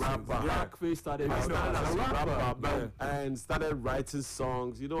as a rapper. Blackface started I as started as a rapper Yeah. and started writing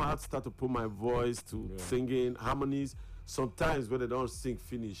songs. You know, I had to start to put my voice to singing harmonies. Sometimes when they don't sing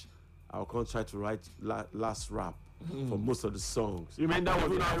finish, I'll come try to write last rap. for most of the songs. You mean that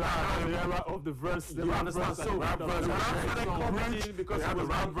was the era of the verse? You understand? So rap verse, because we have a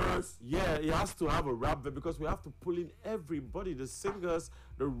rap verse. Yeah, it has to have a rap verse because we have to pull in everybody, the singers,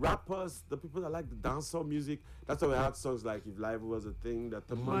 the rappers, the people that like the dancehall music. That's why we had songs like "If Life Was a Thing," that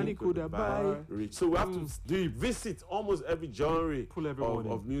the money could buy. Rich. So we have to visit almost every genre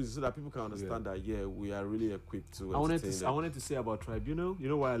of music so that people can understand that we are really equipped to. I wanted to say about Tribunal. You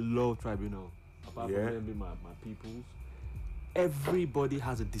know why I love Tribunal? Apart from them being my peoples, everybody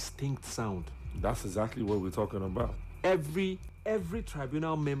has a distinct sound. That's exactly what we're talking about. Every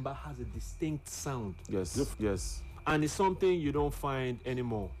Tribunal member has a distinct sound. Yes. And it's something you don't find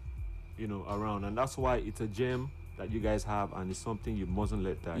anymore, around. And that's why it's a gem that you guys have, and it's something you mustn't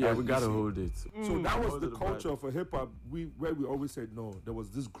let die. Yeah, we gotta hold it. So that was the culture for hip hop. Where we always said no. There was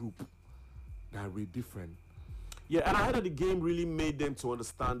this group that were different. Yeah, and I heard that the game really made them to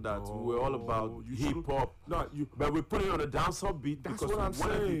understand that we were all about hip hop. But we put it on a dancehall beat because we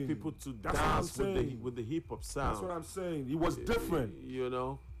wanted people to dance with the hip hop sound. That's what I'm saying. It was different.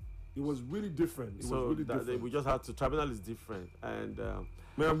 It was really different. We just had to. Tribunal is different, and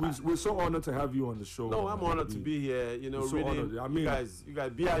man, we're so honored to have you on the show. No, I'm honored to be here. So really, honored. I mean, you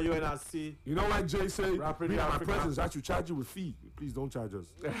guys, BIU and RC. You know what Jay said? My presence, I should charge you with fee. Please don't charge us.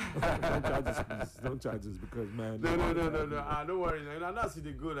 Don't charge us, please. Don't charge us because man. No. Don't worry. I'm not seeing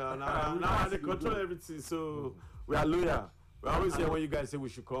the good. Now they control everything, so we are loyal. We always say when you guys say we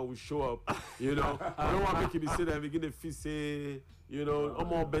should come, we show up. I don't want to make you be sitting there and begin to feel say,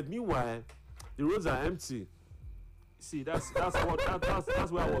 but meanwhile, the roads are empty. See, that's where I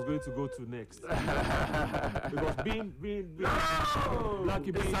was going to go to next. Because being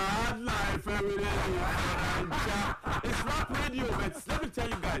Blackie it's a hard life every day. It's not radio, but let me tell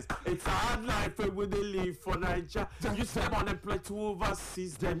you guys, it's a hard life every day live for Naija. You say unemployed to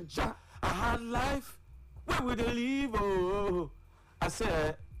overseas them. A hard life, where will they live? Oh, I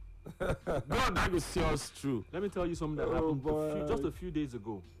said, God, that will see us through. Let me tell you something that happened just a few days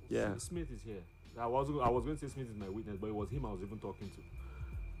ago. Yeah, Smith is here. I was going to say Smith is my witness, but it was him I was even talking to.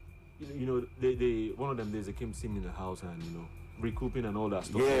 They one of them days they came to see me in the house and recouping and all that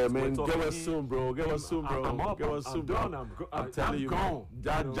stuff. Yeah, man, get us soon, bro. I'm up. Get us soon, bro. I'm telling you, gone.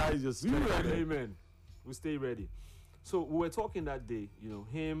 That is just amen. We stay ready. So we were talking that day,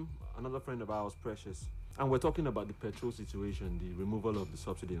 him, another friend of ours, Precious, and we're talking about the petrol situation, the removal of the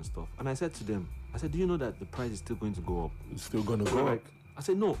subsidy and stuff. And I said to them, do you know that the price is still going to go up? It's still going to go up. I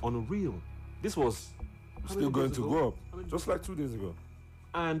said, no, on a real. This was still going to go up, just like 2 days ago.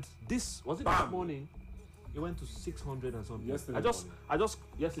 And this this morning. It went to 600 and something.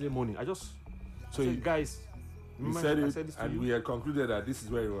 Yesterday morning. So you guys, you said it, and we had concluded that this is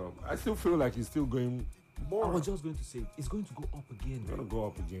very well. I still feel like it's still going more. I was just going to say it's going to go up again. It's going to go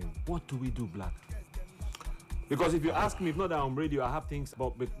up again. What do we do, Black? Because if you ask me, if not that on radio, I have things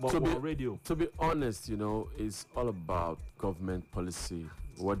about radio. To be honest, it's all about government policy,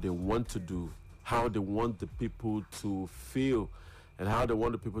 what they want to do, how they want the people to feel, and how they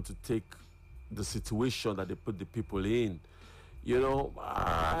want the people to take the situation that they put the people in.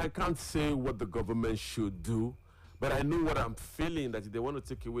 I can't say what the government should do, but I know what I'm feeling, that if they want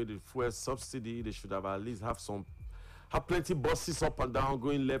to take away the fuel subsidy, they should have at least have plenty buses up and down,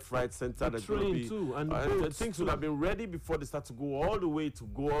 going left, right, center. The train too, and things would have been ready before they start to go all the way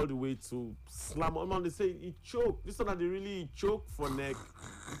to slam on. They say it choke. This one that they really choke for neck.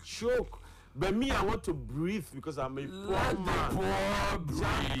 It choke. But me, I want to breathe because I'm a poor man.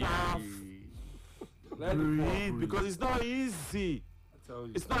 Breathe because it's not easy.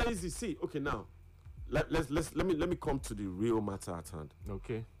 It's not easy. See, okay, now let me come to the real matter at hand.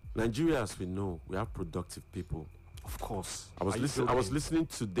 Okay. Nigeria, as we know, we have productive people. Of course. I was listening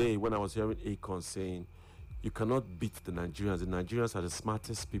today when I was hearing Akon saying, you cannot beat the Nigerians. The Nigerians are the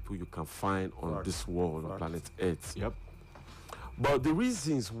smartest people you can find on this world, on planet Earth. Yep. But the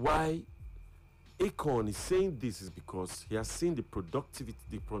reasons why Akon is saying this is because he has seen the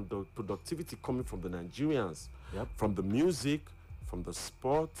productivity coming from the Nigerians, from the music, from the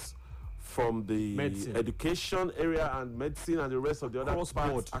sports, from the education area and medicine and the rest of the other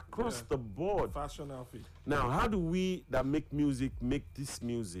parts across the board. Fashion outfit. Now, how do we that make music make this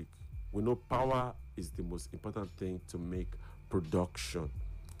music? We know power is the most important thing to make production.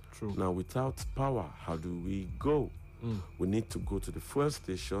 True. Now, without power, how do we go? We need to go to the fuel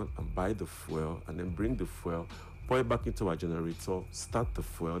station and buy the fuel and then bring the fuel, pour it back into our generator, start the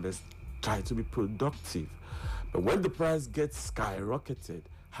fuel, let's try to be productive. But when the price gets skyrocketed,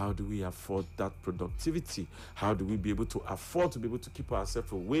 how do we afford that productivity? How do we be able to afford to be able to keep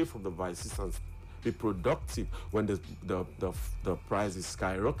ourselves away from the vices and be productive when the price is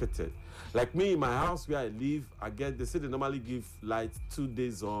skyrocketed. Like me, in my house where I live, they say they normally give light 2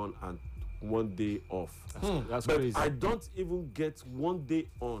 days on and 1 day off. That's but crazy. I don't even get 1 day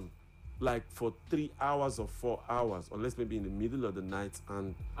on, like for 3 hours or 4 hours, unless maybe in the middle of the night.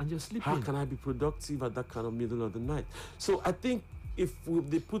 And you're sleeping. how can I be productive at that kind of middle of the night? So I think if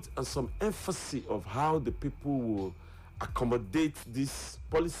they put some emphasis of how the people will accommodate these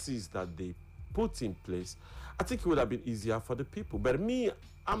policies that they put in place, I think it would have been easier for the people. But me,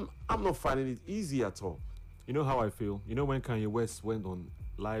 I'm not finding it easy at all. You know how I feel? You know when Kanye West went on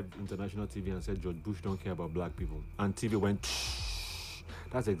live international TV and said George Bush don't care about black people, and TV went,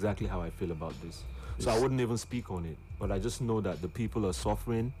 that's exactly how I feel about this. So I wouldn't even speak on it, but I just know that the people are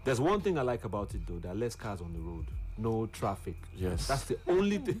suffering. There's one thing I like about it though, there are less cars on the road, no traffic. Yes. That's the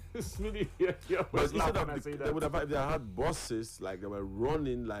only thing. But instead of they would have had buses, like they were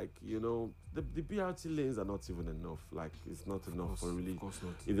running, like, you know, the BRT lanes are not even enough. Like, it's not enough for really. Of course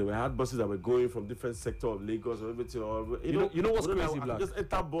not. If they had buses that were going from different sector of Lagos or everything, or you know what's crazy, I Black? just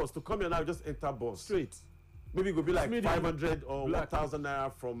enter bus to come here now. Just enter bus Straight. Maybe it could be like Smitty, 500 or Black. 1,000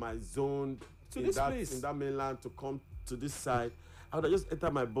 naira from my zone To in this that place. in that mainland to come to this side. I would have just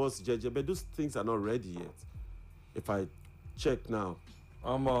enter my bus, JJ. But those things are not ready yet. If I check now,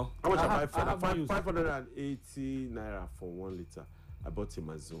 how much I buy? 580 naira for 1 liter. I bought in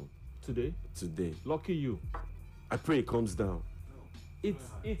my zone Today? Lucky you. I pray it comes down. It's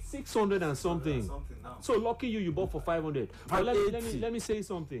 600 and something. So lucky you bought for 500. But let me say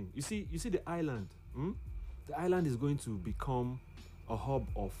something. You see the island. The island is going to become a hub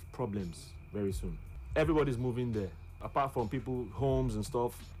of problems very soon. Everybody's moving there. Apart from people, homes and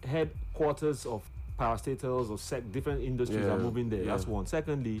stuff, headquarters of parastatals or different industries are moving there. That's one.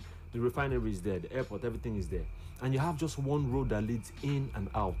 Secondly, the refinery is there, the airport, everything is there. And you have just one road that leads in and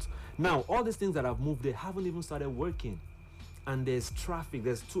out. Now, all these things that have moved there haven't even started working. And there's traffic.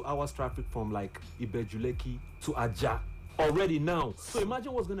 There's 2 hours traffic from like Ibejuleki to Aja already now. So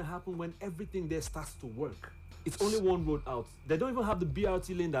imagine what's going to happen when everything there starts to work. It's only one road out. They don't even have the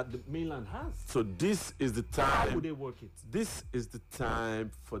BRT lane that the mainland has. So this is the time. How would they work it? This is the time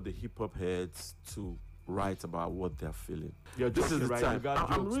for the hip hop heads to write about what they're feeling. This is the time.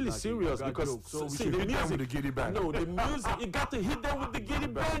 I'm really serious because So we see, should the hit them music. with the Gidi bang. No, the music. You got to hit them with the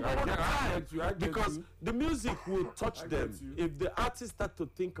Gidi bang all the time because the music will touch them. If the artists start to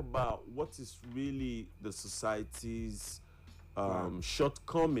think about what is really the society's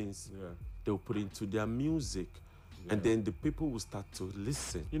shortcomings, they'll put into their music. And then the people will start to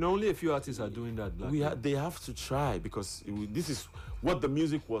listen. You know, only a few artists are doing that, Black. They have to try because this is what the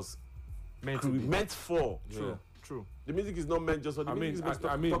music was meant for. True. The music is not meant just for the music. Is meant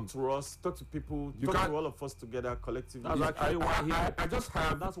to talk to us, talk to people, talk to all of us together collectively. That's actually why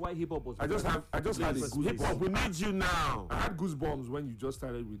that's why hip hop was. I just had goosebumps. Hip hop. We need you now. I had goosebumps when you just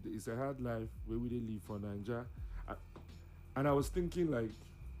started with "It's a Hard Life," where we did live for Naija, and I was thinking like,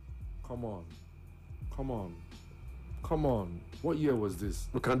 come on, what year was this?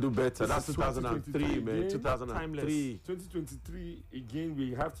 We can do better. That's 2003, 2003, man. again? 2003. 2023 again.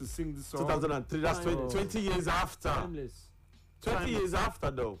 We have to sing this song. 2003. That's 20 years after. Timeless. 20 years after,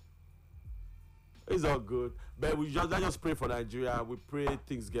 though. It's all good. But I just pray for Nigeria. We pray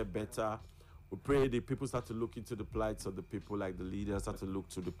things get better. We pray the people start to look into the plights of the people, like the leaders start to look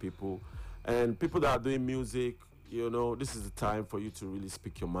to the people. And people that are doing music, you know, this is the time for you to really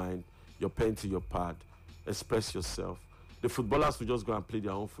speak your mind, your pen to your pad. Express yourself. The footballers will just go and play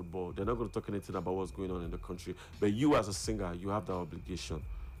their own football. They're not going to talk anything about what's going on in the country. But you as a singer, you have that obligation.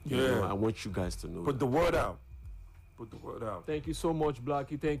 You know, I want you guys to know. Put the word out. Thank you so much,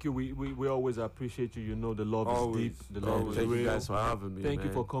 Blackie. Thank you. We always appreciate you. You know the love is deep. The love is real. Thank you guys for having me. Thank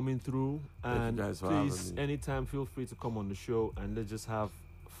you for coming through. And you guys for please, having me. anytime, feel free to come on the show and let's just have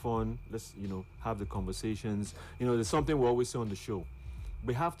fun. Let's have the conversations. There's something we always say on the show.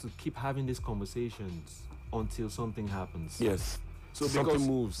 We have to keep having these conversations until something happens. Yes. So something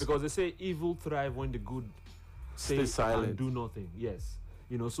moves. Because they say evil thrive when the good stay silent and do nothing. Yes.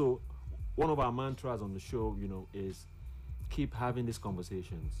 So one of our mantras on the show, is keep having these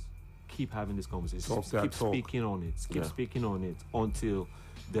conversations. Keep having these conversations. Keep speaking on it. Keep speaking on it until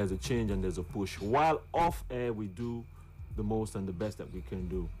there's a change and there's a push. While off air, we do the most and the best that we can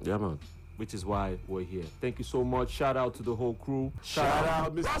do. Yeah, man. Which is why we're here. Thank you so much. Shout out to the whole crew. Shout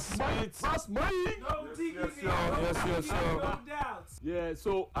out, Mr. Smith. That's Mike. Yes, No doubt. Yeah,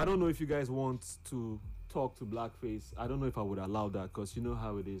 so I don't know if you guys want to talk to Blackface. I don't know if I would allow that because you know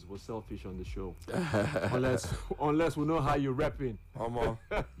how it is. We're selfish on the show. unless we know how you're repping.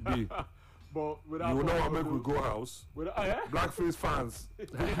 B. But without You know further what make ado- we go house? Yeah? Blackface fans. You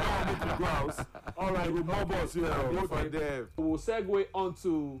know what make we go house? All right, With more boss here. Okay. For them. We'll segue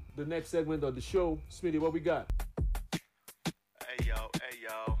onto the next segment of the show. Smitty, what we got? Hey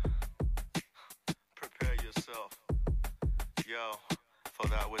yo, prepare yourself, yo, for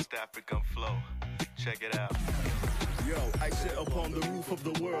that West African flow. Check it out. Yo, I sit upon the roof of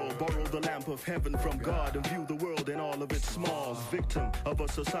the world, borrow the lamp of heaven from God and view the world in all of its smalls. Victim of a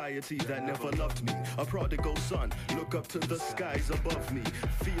society that never loved me, a prodigal son, look up to the skies above me,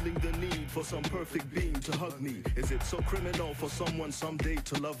 feeling the need for some perfect being to hug me. Is it so criminal for someone someday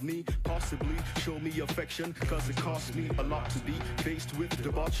to love me? Possibly, show me affection, cause it costs me a lot to be faced with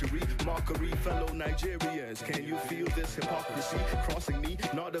debauchery, mockery. Fellow Nigerians, can you feel this hypocrisy crossing me?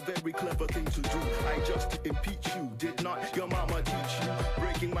 Not a very clever thing to do, I just impeach you. Did not your mama teach you?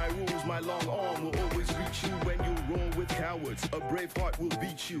 Breaking my rules, my long arm will always reach you. When you roll with cowards, a brave heart will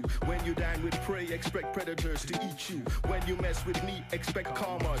beat you. When you dine with prey, expect predators to eat you. When you mess with me, expect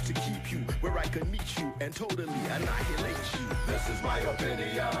karma to keep you. Where I can meet you and totally annihilate you. This is my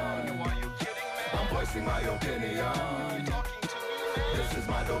opinion. Why you kidding me? I'm voicing my opinion. You talking to me? This is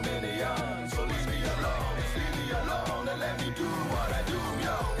my dominion. So leave me alone. Leave me alone and let me do what I do.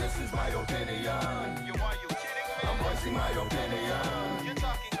 Yo, this is my opinion. Why you kidding? I'm voicing my opinion. You're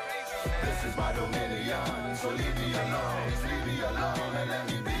talking crazy, man. This is my dominion. So leave me alone and let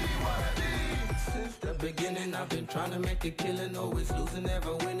me be what I be. Since the beginning, I've been trying to make a killing. Always losing,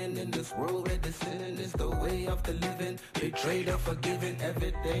 never winning. In this world where the sinning is the way of the living. Betrayed or forgiven,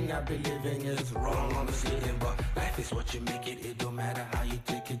 everything I be living is wrong, I'm misleading. But life is what you make it. It don't matter how you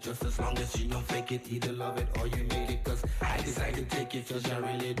take it, just as long as you don't fake it. Either love it or you made it. Cause I decided to take it, cause I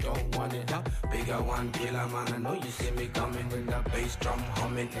really don't want it. Bigger one killer, man, I know you see me coming. With the bass drum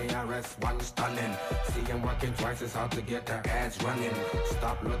humming, ARS one stunning. See I'm working twice as hard to get the ads running.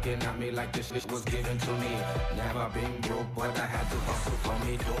 Stop looking at me like this shit was given to me. Never been broke, but I had to hustle for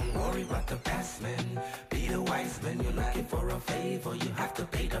me. Don't worry about the past, man. Be the wise man. You're looking for a favor, you have to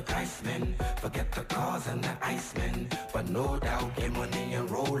pay the price, man. Forget the cars and the ice, man. But no doubt, get money and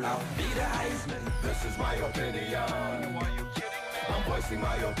roll out. Be the ice man. This is my opinion. Why you kidding me? I'm voicing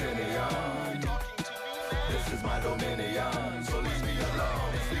my opinion. You talking to me? This is my dominion. So leave me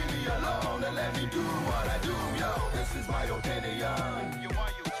alone. Leave me alone and let me do what I do. Yo, this is my opinion. Why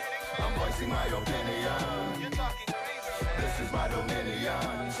you kidding me? I'm voicing my opinion. You're talking crazy, man. This is my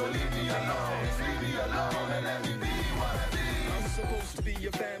dominion. So leave me alone and let me be what I be. I'm supposed to be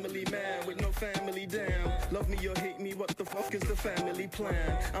your family man with no family damn. Love me or hate me, what the fuck is the family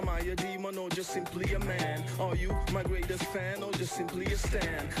plan? Am I a demon or just simply a man? Are you my greatest fan or just simply a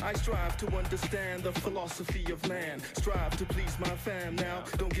stan? I strive to understand the philosophy of man. Strive to please my fam now,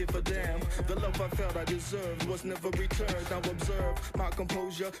 don't give a damn. The love I felt I deserved was never returned. Now observe my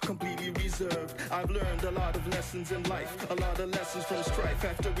composure, completely reserved. I've learned a lot of lessons in life, a lot of lessons from strife.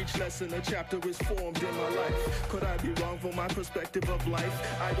 After each lesson, a chapter is formed in my life. Could I be wrong for my perspective of life?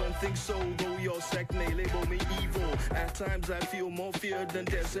 I don't think so, though your sect may label me evil. At times I feel more fear than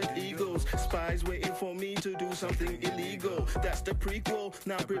desert eagles. Spies waiting for me to do something illegal. That's the prequel,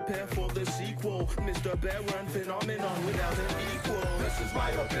 now prepare for the sequel. Mr. Bear Run phenomenon without an equal. This is my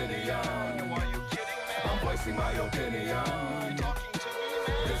opinion. Why you kidding me? I'm voicing my opinion. You talking to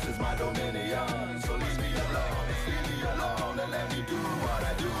me? This is my dominion. So leave me alone. Leave me alone and let me do what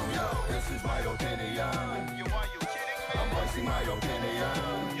I do. Yo, this is my opinion. Why you kidding me? I'm voicing my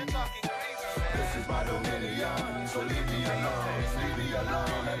opinion. You're talking crazy, man. This is my dominion. So leave me alone. Leave me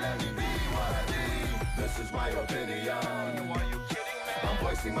alone and let me be what I be. This is my opinion. Why you kidding me? I'm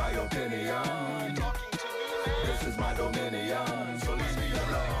voicing my opinion. You talking to me? This is my dominion. So leave me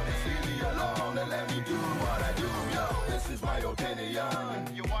alone. Leave me alone and let me do what I do. Yo, this is my opinion.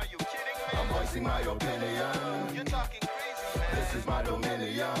 Why you kidding me? I'm voicing my opinion. You're talking crazy, man. This is my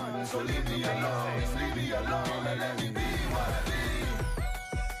dominion. So leave me alone. Leave me alone and let me be what I be.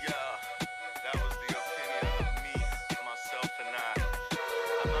 Yeah, that was the opinion of me, myself, and I.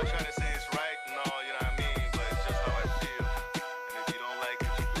 I'm not trying to say it's right and all, you know what I mean? But it's just how I feel. And if you don't like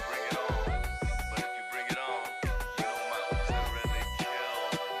it, you can bring it on. But if you bring it on, you know my ops are really kill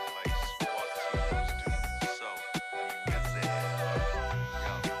like SWAT teams do. So, you get it.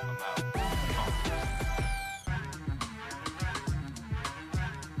 Yo, I'm out.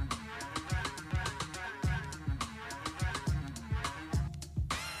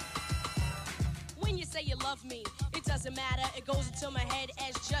 When you say you love me, it doesn't matter. It goes into my head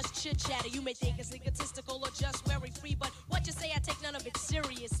as just chit chatter. You may think it's egotistical or just very free, but what you say, I take none of it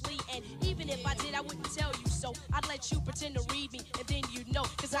seriously. And even if I did, I wouldn't tell you so. I'd let you pretend to read me, and then you'd know.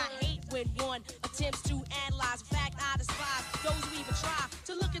 Cause I hate when one attempts attempts to analyze. In fact, I despise those who even try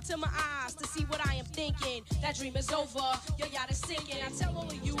to look into my eyes to see what I am thinking. That dream is over, your yacht is sinking. I tell all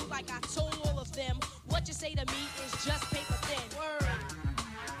of you, like I told all of them, what you say to me is just paper thin. Word.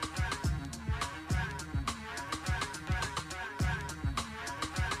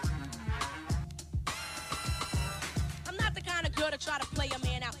 Girl to try to play a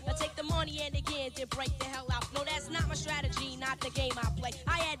man out. I take the money and again then break the hell out. No, that's not my strategy, not the game I play.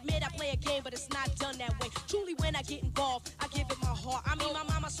 I admit I play a game, but it's not done that way. Truly, when I get involved, I give it my heart. I mean, my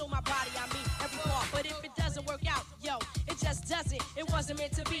mama sold my body, I mean every part. But if it doesn't work out, yo, it just doesn't. It wasn't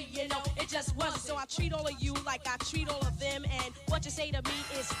meant to be, you know, it just wasn't. So I treat all of you like I treat all of them, and what you say to me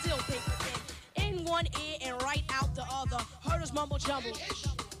is still paper thin. In one ear and right out the other. Herders mumble jumble.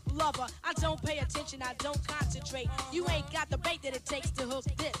 Lover, I don't pay attention, I don't concentrate. You ain't got the bait that it takes to hook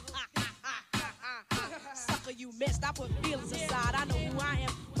this. Sucker, you missed. I put feelings aside. I know who I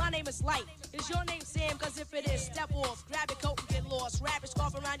am. My name is Light. Is your name Sam? Cause if it is, step off. Grab your coat and get lost. Wrap your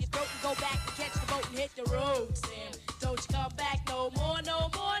scarf around your throat and go back and catch the boat and hit the road, Sam. Don't you come back no more, no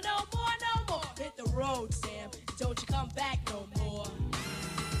more, no more, no more. Hit the road, Sam. Don't you come back no more.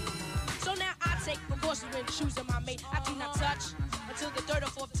 So now I take precautions when choosing my mate. I do not touch until the third or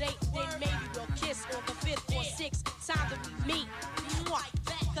fourth date. Then maybe we'll kiss on the fifth or sixth time that we meet. Mwah.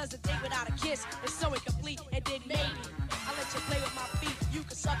 Cause a date without a kiss is so incomplete. And then maybe I'll let you play with my feet. You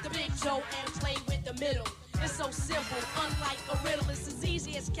can suck the big toe and play with the middle. It's so simple, unlike a riddle. It's as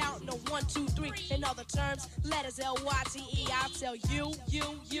easy as counting to 1, 2, 3. In other terms, letters L-Y-T-E. I'll tell you,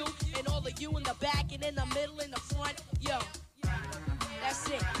 and all of you in the back and in the middle, in the front. Yo, that's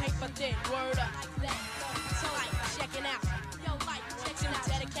it, paper thin, word up. Like that. So like, checking out. Yo, like, checking out.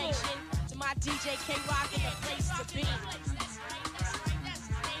 Dedication to my DJ K-Rock and the place to be.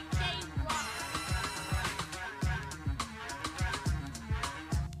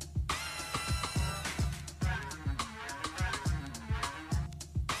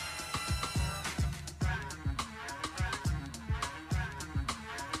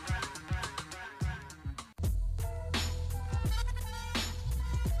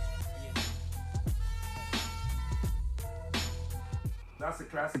 That's a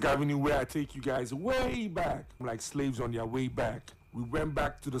classic avenue where I take you guys way back, like slaves on their way back. We went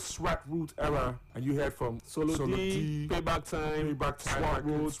back to the SWAT root era, and you heard from Solo D, Payback Time, SWAT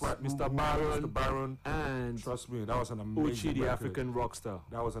Roots, Mr. Baron, and trust me, that was an amazing Ochi, the record. African rock star.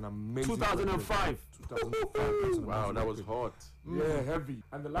 That was an amazing 2005. 2005. Wow, that was hot. Yeah, heavy.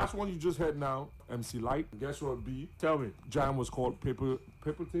 And the last one you just heard now, MC Light. Guess what, B? Tell me. Jam was called Paper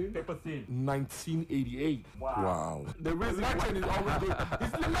Thin? Paper Thin. 1988. Wow. The legend is always good.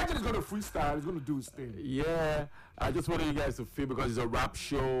 The legend is going to freestyle. He's going to do his thing. Yeah, I just wanted you guys to feel because it's a rap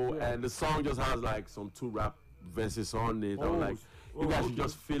show and the song just has like some 2 rap verses on it. I'm like, you guys should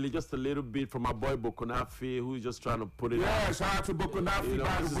just feel it just a little bit from my boy Bokonafi, who's just trying to put it out. Yeah, shout out to Bokonafi. You know,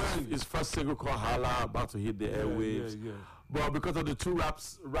 his first single called Hala, about to hit the airwaves. Yeah. But because of the 2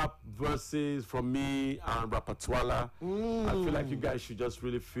 rap verses from me and Rapatwala, I feel like you guys should just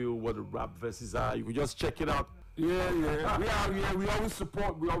really feel what the rap verses are. You can just check it out. Yeah. We always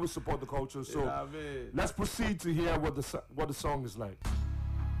support the culture. So let's proceed to hear what the song is like.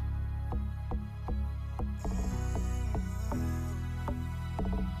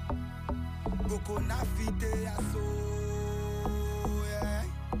 Bokonafi de aso, yeah.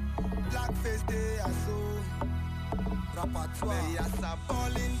 Blackface de aso. Rapatoir. Yes, I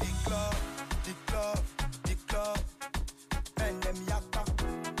ball in the club. Men them yakpa,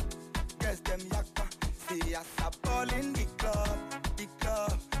 guess them yakpa. Say yes, I ball in the club.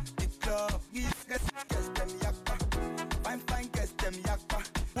 Guess them yakpa. Fine, guess them yakpa.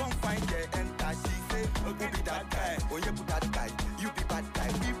 One fine girl enter, she say, oh, you be that guy. Oh, you be that guy. You be bad guy.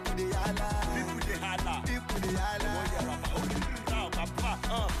 People they holla. Now, papa,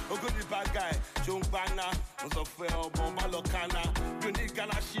 oh, good the bad guy. Jung Bana, Ozofel, Bomba Locana. You need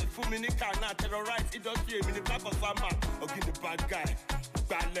Ghana shit, Fuminicana, terrorize, it don't hear me, the black of Sama. Oh, give the bad guy.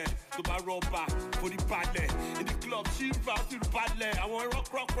 Ballet, to my robber, for the ballet. In the club, she found to the ballet. I want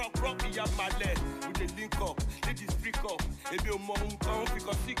rock, me up my leg. With the link up, ladies freak up. If your mom come,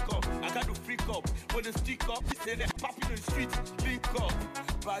 because sick up. I got to freak up, when they stick up. Say they're popping in the streets, link up.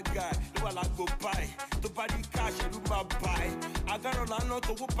 Bad guy, the one I go buy. To buy the cash, I do my buy. I got a lot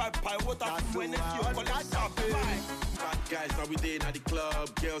to whoop pie. What I do when it's your collection buy. Bad guys, now we there at the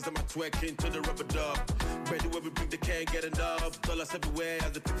club. Girls in my twerking to the rubber dub. Ready when we bring the can't get enough. Dollars everywhere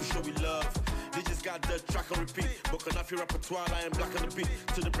as the people show we love. They just got the track on repeat. Bokonafi Rapatoir, I am black on the beat.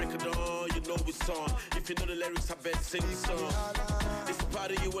 To the break of dawn, you know it's on. If you know the lyrics, I bet sing these songs. It's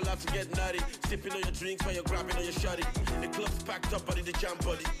party, you will have to get nutty. Sipping on your drinks while you're grabbing on your shorty. The club's packed up, but in the jam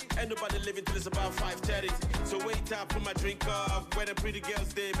body. Ain't nobody living till it's about 5:30. So wait up, put my drink up. Where the pretty girls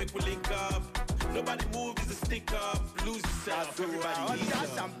stay, make we link up. Nobody move is a stick up. Lose yourself, everybody eat up.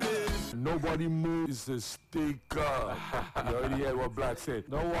 Nobody move is a stick up. You already heard what Black said.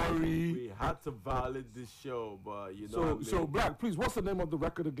 Don't worry. We had to violate this show, but you know. So Black, please, what's the name of the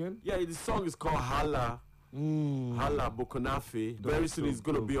record again? Yeah, the song is called Hala. Hala Bokonafi. Very soon it's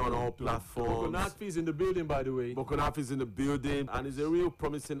going to be on all platforms. Bokonafi is in the building, by the way. Bokonafi is in the building, and he's a real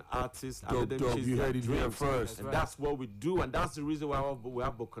promising artist. Dope, you heard it here first. And that's what we do, and that's the reason why we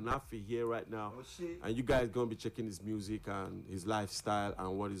have Bokonafi here right now. Oh, shit. And you guys going to be checking his music and his lifestyle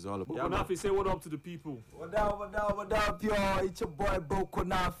and what he's all about. Bokonafi, say what up to the people. What up, y'all? It's your boy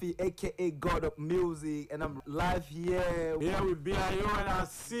Bokonafi, a.k.a. God of Music, and I'm live here. Here with B.I.O. and I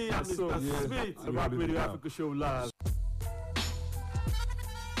see Mr. Smith. The Rap Radio Africa Show live.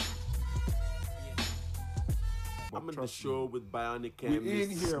 I'm in the show with Bionic We and in Mr.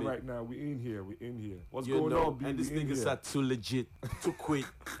 here Smith. right now. We in here. What's You going know, on, B? and these We in niggas here. are too legit, too quick.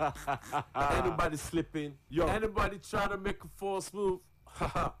 Anybody slipping, anybody trying to make a false move,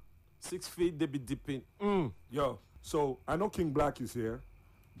 6 feet they be dipping. Yo, so I know King Black is here,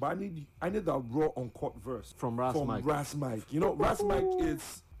 but I need that raw uncut verse from Ras Mike. You know, Ras Mike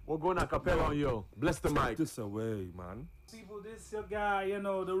is. We're going a cappella on yo. Bless the mic. This away, man. People, this your guy, you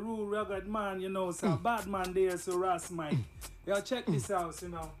know, the real rugged man, you know, some bad man there, so Ras Mike. Yo, check this out, you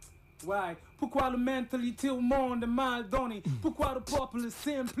know. Why? Pourquoi le mentalité au monde est mal donné? Pourquoi le peuple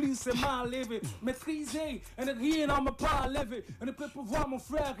simple c'est mal élevé? Maîtrisé, et ne rien n'en m'a pas levé. On ne peut pas voir mon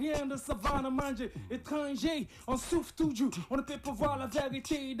frère, rien de savane à manger. Étranger, on souffre toujours. On ne peut pas voir la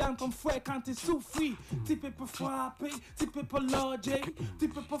vérité dans ton frère quand tu souffres. Tu peux pas frapper, tu peux pas loger, tu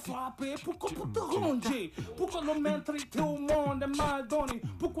peux pas frapper. Pourquoi pour te ranger? Pourquoi le mentalité au monde est mal donné?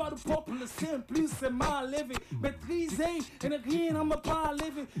 Pourquoi le peuple simple c'est mal élevé? Maîtrisé, et ne rien n'en m'a pas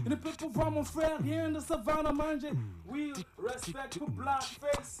levé. On ne peut pas voir mon frère, rien de savane à manger. We respect for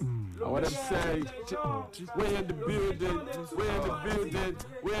Blackface. I want to say, we're in the building, we're in the building,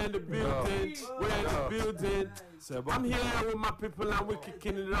 we're in the building, we're in the building. I'm here with my people and we're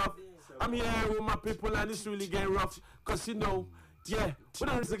kicking it off. I'm here with my people and it's really getting rough. Cause you know, yeah, we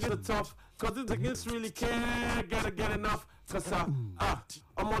don't get tough. Cause this against really can't get enough. Cause I'm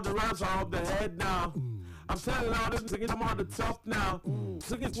on the rise, I'm up the head now. I'm telling all them niggas I'm on the top now.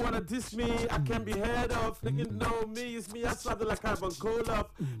 Niggas wanna diss me, I can't be head of. Niggas know me, it's me, I started like I've been cold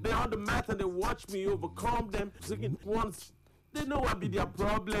up. They on the mat and they watch me overcome them. Niggas once, they know I be their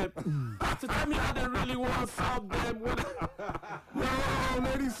problem. So tell me how they really want to solve them. Yo,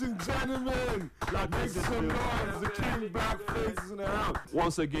 ladies and gentlemen, make some noise. The King Blackface is in the house.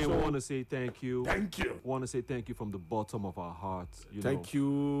 Once again, we want to say thank you. Thank you. Want to say thank you from the bottom of our hearts. Thank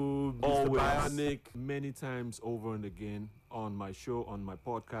you, Mr. Always, Bionic. many times over and again on my show, on my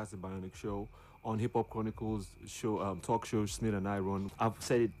podcast, The Bionic Show, on Hip Hop Chronicles show, talk show Smith and I run. I've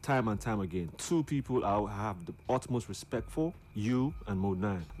said it time and time again. Two people I have the utmost respect for, you and Mode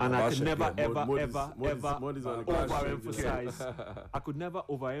 9. And I could never, ever overemphasize. I could never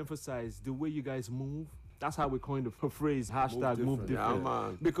overemphasize the way you guys move. That's how we coined the phrase, hashtag move different. Yeah,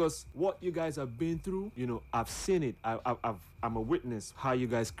 man. Because what you guys have been through, you know, I've seen it. I'm a witness how you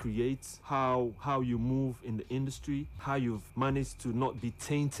guys create, how you move in the industry, how you've managed to not be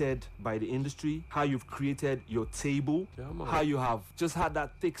tainted by the industry, how you've created your table, how you have just had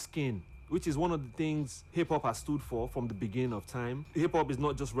that thick skin, which is one of the things hip-hop has stood for from the beginning of time. Hip-hop is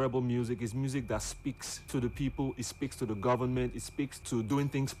not just rebel music, it's music that speaks to the people, it speaks to the government, it speaks to doing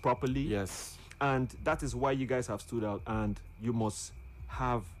things properly. Yes. And that is why you guys have stood out, and you must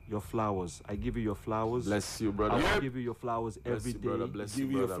have your flowers. I give you your flowers. Bless you, brother. I will give you your flowers every day. Brother. Bless Give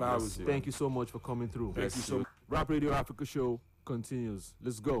you, you brother. your flowers. Bless you. Thank you so much for coming through. Thank you so much. Rap Radio Africa Show continues.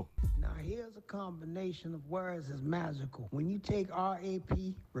 Let's go. Now here's a combination of words that's magical. When you take RAP,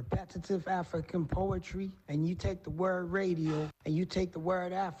 repetitive African poetry, and you take the word radio, and you take the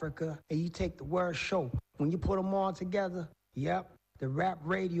word Africa, and you take the word show. When you put them all together, yep, the Rap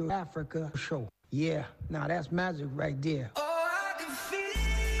Radio Africa Show. Yeah, now that's magic right there.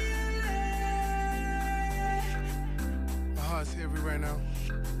 My heart's heavy right now.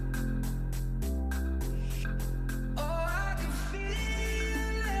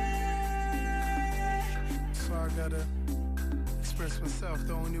 So I gotta express myself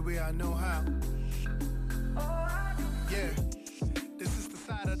the only way I know how. Yeah, this is the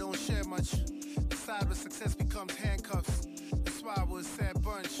side I don't share much. The side where success becomes handcuffs. That's why we're a sad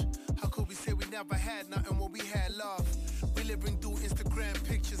bunch. How could we say we never had nothing when we had love? We living through Instagram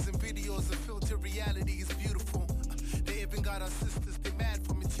pictures and videos of filtered reality is beautiful. They even got our sisters, they mad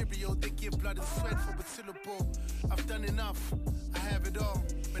for material. They give blood and sweat for a syllable. I've done enough, I have it all.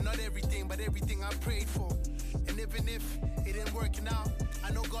 But not everything, but everything I prayed for. And even if it ain't working out,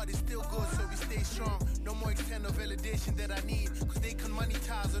 I know God is still good, so we stay strong. No more external validation that I need, cause they can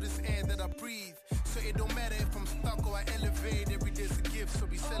monetize all this air that I breathe. So it don't matter if I'm stuck or I elevate. Every day's a gift, so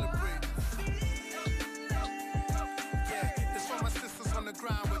we celebrate. Yeah, this for my sisters on the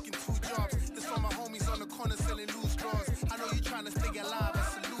ground working 2 jobs. This for my homies on the corner selling loose draws. I know you trying to stay alive, I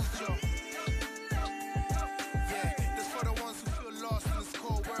salute y'all. Yeah, this for the ones who feel lost in this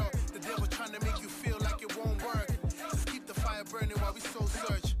cold world. The devil trying to make you feel like it won't work. Just keep the fire burning while we soul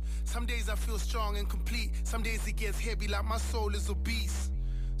search. Some days I feel strong and complete. Some days it gets heavy like my soul is obese.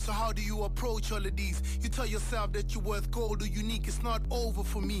 So how do you approach all of these? You tell yourself that you're worth gold or unique. It's not over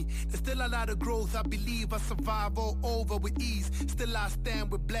for me. There's still a lot of growth. I believe I survive all over with ease. Still I stand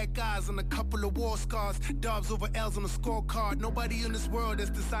with black eyes and a couple of war scars. Dubs over L's on a scorecard. Nobody in this world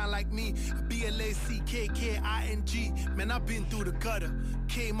that's designed like me. B-L-A-C-K-K-I-N-G. Man, I've been through the gutter.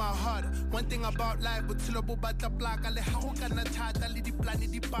 Came out harder. One thing about life, but till I bata black, ale hauka na tata li di plani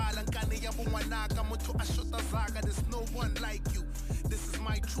di balang kane ya wanaka moto ashota zaga. There's no one like you. This is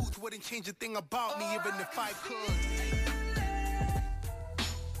my truth. Wouldn't change a thing about me even if I could.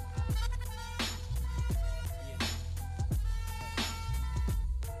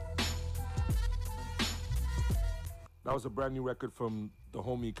 That was a brand new record from the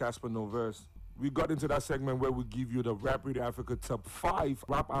homie Casper Noverse. We got into that segment where we give you the Rap Radio Africa Top 5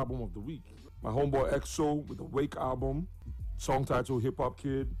 Rap Album of the Week. My homeboy EXO with the Wake album, song title Hip Hop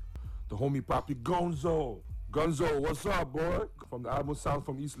Kid. The homie Papi Gonzo. Gonzo, what's up, boy? From the album Sound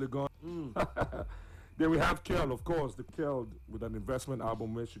from East Legon. Then we have Kel, of course, the Kel with an investment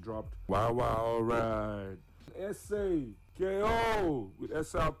album where she dropped. Wow, wow, alright. SA, KO with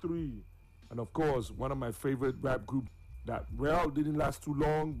SR3. And of course, one of my favorite rap groups that, well, didn't last too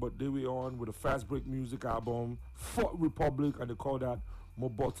long, but they were on with a fast break music album, Fort Republic, and they call that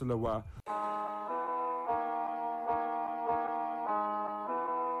Mobotelewa.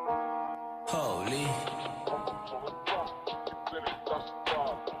 Holy.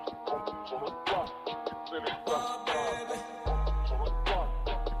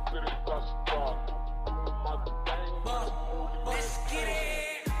 Let's get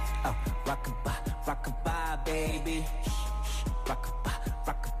it. Oh, rockabye, baby.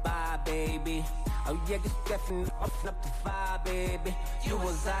 Rockabye, baby. Oh yeah, it's definitely up the vibe, baby. You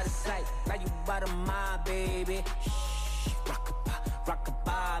was out of sight, now you out of mind, baby.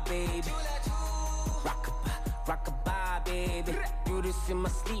 Rockabye, baby. Rockabye, baby. Do this in my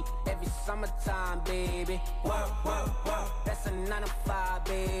sleep every summertime, baby. Whoa. That's a 9 to 5,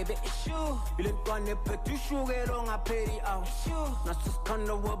 baby. It's you. Bilang kau ni petushu gerong aperi au. Nasus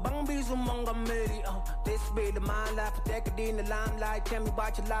kanda wa bang bisu manga meri au. This be the mind life, take it in the limelight. Tell me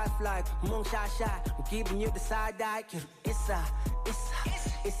about your life like mong shy. I'm keeping you the side eye.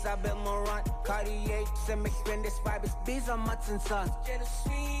 It's a bit more run. Cartier, send me spend this vibe. It's bees on mutts and sons. Jealous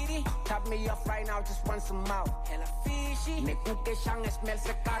sweetie. Top me off right now, just want some out. Hella fishy. Nek uke shang smells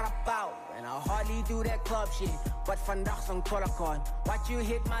like carapao. And I hardly do that club shit. But vandaag zo'n tolakon. What you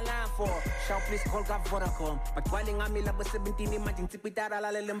hit my line for? Show please call God Vodacom. But while I'm in love 17, imagine tipitara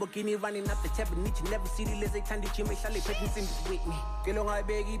la Lamborghini running up the tap and you never see the lazy candy chimney shally petting sims with me. Gelong I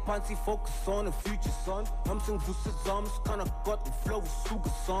beggy panty focus on the future son. Thompson Vusa Zoms kinda got the flow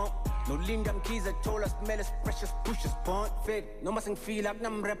super song. No lingam keys I told us smell as precious pushes pond fed. No mustn't feel like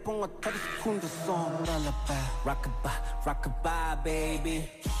nam repong a 30 second song. Rockabye, baby.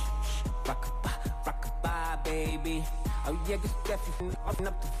 Rockabye, baby. Oh yeah, it's definitely up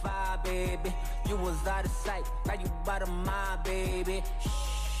the vibe, baby. You was out of sight, now you out of mind, baby.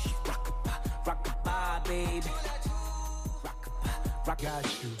 Rockabye, baby. Rockabye.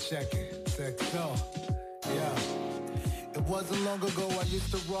 Got you, check it, so, yeah. It wasn't long ago I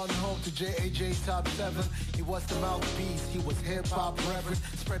used to run home to J.A.J. Top 7. He was the mouthpiece, he was hip-hop reverend,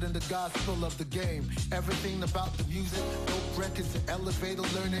 spreading the gospel of the game. Everything about the music, dope records to elevator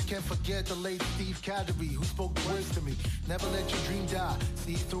learning. Can't forget the late Steve Caddery, who spoke the words to me. Never let your dream die,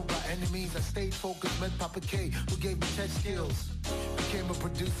 see through by any means. I stayed focused, met Papa K, who gave me tech skills. Became a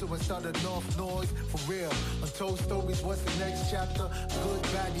producer and started North Noise, for real. Untold Stories was the next chapter. Good,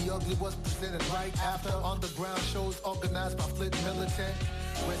 bad, the ugly was presented right after. Underground shows organized by Flint Militant.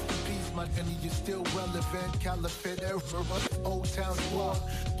 Rest in peace, my enemy, you're still relevant. Caliphate era, Old Town Squad.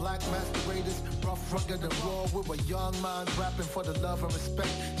 Black masqueraders, rough, rugged, and raw. We were young minds rapping for the love and respect.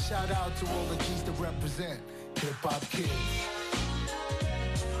 Shout out to all the G's that represent hip-hop kids.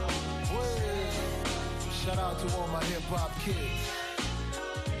 Shout out to all my hip-hop kids.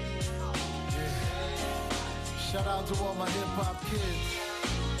 Yeah. Shout out to all my hip hop kids.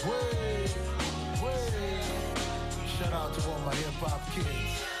 Way. Shout out to all my hip hop kids.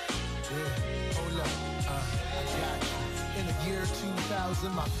 Yeah, hold up. I got you. In the year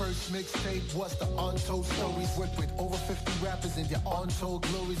 2000, my first mixtape was the Untold Stories. Worked with over 50 rappers in their untold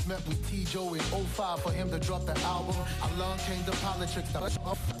glories. Met with T-Joe in 05 for him to drop the album. Along came the politics,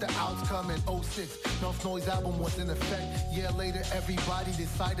 the outcome in 06. North Noise album was in effect. Year later, everybody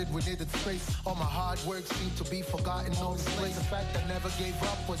decided we needed space. All my hard work seemed to be forgotten on display. The fact I never gave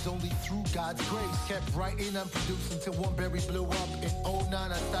up was only through God's grace. Kept writing and producing till One Berry blew up. In 09,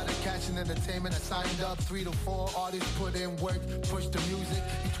 I started catching entertainment. I signed up 3 to 4 artists, put in work, pushed the music.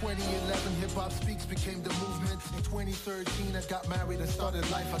 In 2011, Hip Hop Speaks became the movement. In 2013, I got married and started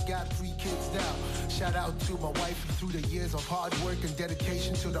life. I got 3 kids now. Shout out to my wife through the years of hard work and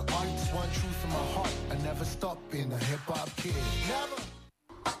dedication to the arts. One truth in my heart, I never stop being a hip hop kid. Never.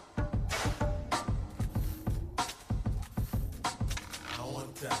 I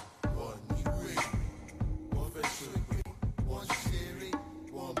want that. One new way. One vessel way. One series.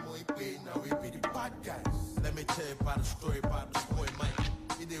 One more way. Now we be the bad guys. Let me tell you about the story about the boy Mike.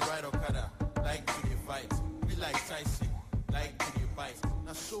 He did ride Okada, like to the fight. We like Tyson, like to the bike.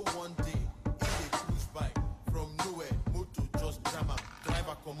 Now so one day, he did cruise by. From nowhere, motor just jam up.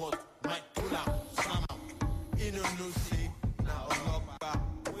 Driver come out, Mike pull out, slam out. He no see, now Olokpa.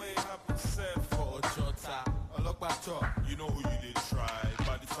 Way happen said for Ojota. Olokpa talk, You know who you did try.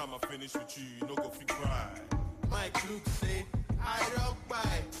 By the time I finish with you, you no go fi cry. Mike Luke say, I rock by.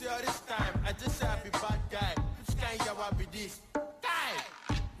 See all this time, I just say I be bad guy. Which kind yawa be this? Guy!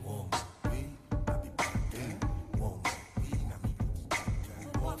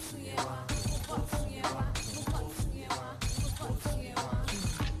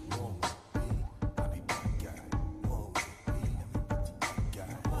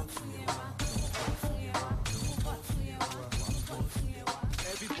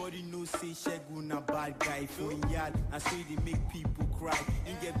 Everybody knows say Shegun a bad guy. For in yard, I say they make people cry.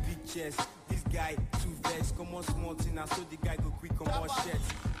 In get big chest, this guy too vex. Come on small thing, I saw the guy go quick on more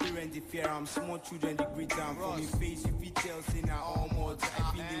shirts. Parents they fear I'm small children they greet down. From his face you fit tell say na all more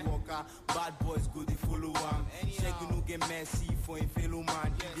type in the walker. Bad boys go they follow him. Shegun no get messy for a fellow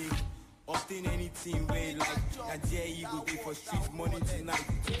man. He dey obtain anything where he like. And there you go there for streets money tonight.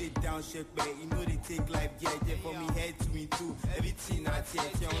 To the down shake but you know they take life. Yeah, from me head to me too. Everything I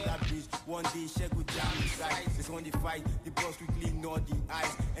tear on that bridge. One day shake go jam inside. This one they fight. The boss quickly nod the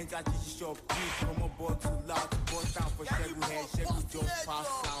eyes. Enter the shop. Drink from a bottle loud. Bust down for shake go head. Shake go just pass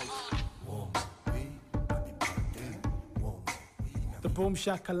out. The Boom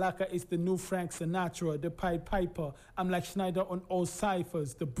Shakalaka is the new Frank Sinatra, the Pied Piper. I'm like Schneider on all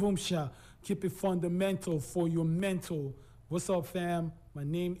ciphers. The Boom Sha, keep it fundamental for your mental. What's up, fam? My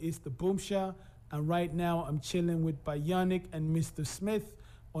name is the Boom Sha, and right now I'm chilling with Bionic and Mr. Smith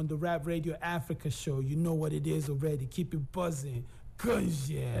on the Rap Radio Africa show. You know what it is already. Keep it buzzing. Cause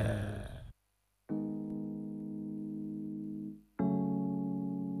yeah.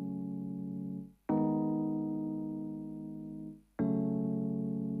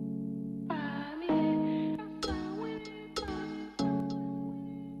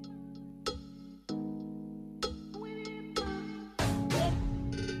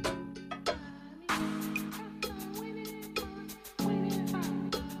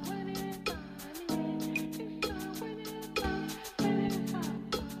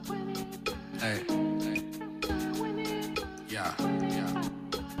 Hey. Yeah.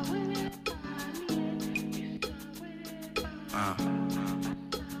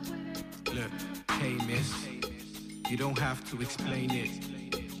 Look, hey miss, you don't have to explain it.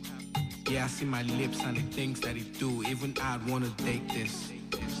 Yeah, I see my lips and the things that he do. Even I'd wanna date this.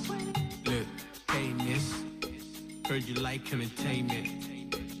 Look, hey miss, heard you like entertainment.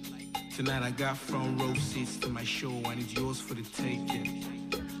 Tonight I got front row seats to my show and it's yours for the taking.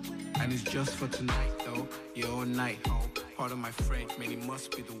 And it's just for tonight though, yeah, all night, oh. Part of my French, man, it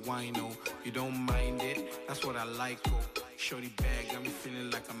must be the wino. You don't mind it, that's what I like, oh. Shorty bag, got me feeling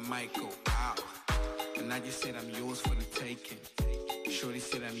like a Michael, ow. And I just said I'm yours for the taking. Shorty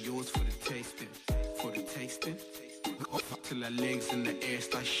said I'm yours for the tasting. For the tasting? Till her legs in the air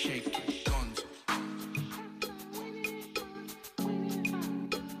start shaking. Guns.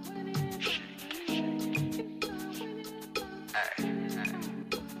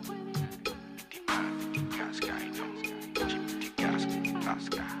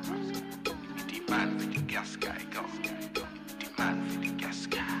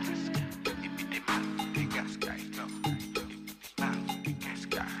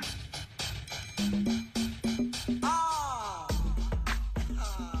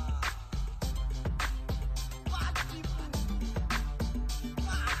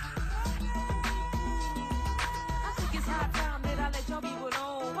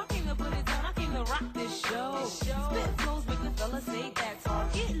 Spit flows make the fellas say that's all.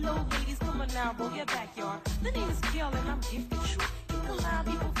 Get low, ladies, come on now, roll your backyard. The name is Kill and I'm gifted true. You can lie,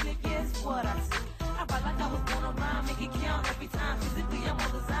 people flick, yeah, it's what I do. I ride like I was born to rhyme, make it count every time. Physically, I'm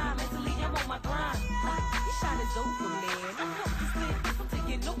on design, mentally, I'm on my grind. This shot is over, man. I'm helping to split this, I'm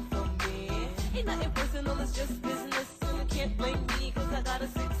taking note from me. Ain't nothing personal, it's just business. And you can't blame me, cause I got a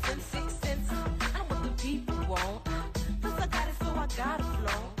 6 cents. I'm what the people want. Plus I got it, so I gotta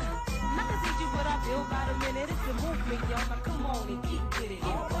flow. Not to teach you what I feel by the minute. It's the movement, y'all. Now come on and keep with it.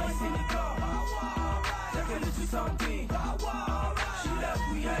 All boys in the car. Take a listen to something. She left,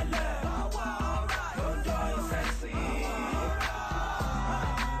 we had left. Don't join sexy.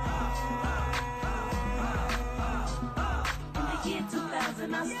 In the year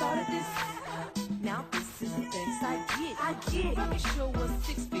 2000, I started this. Now this is the things I get. Rocket show was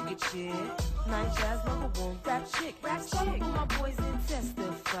 6-figure chick. Naija's #1 rap chick. Started with my boys and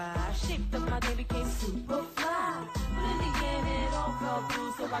testify. Shaped up my game, became super fly. But in the end, it all fell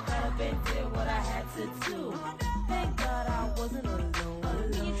through. So I got up and did what I had to do. Thank God I wasn't alone.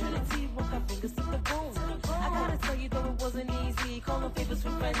 Me and Trinity worked our fingers to the bone. I gotta tell you though, it wasn't easy. Calling favors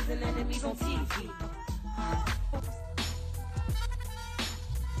from friends and enemies on TV.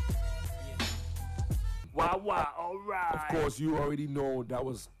 Wow, alright. Of course, you already know that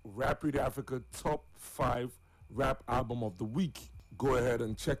was Rap Radio Africa Top 5 Rap Album of the Week. Go ahead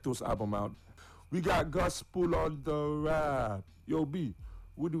and check those albums out. We got Gospel on the Rap. Yo, B,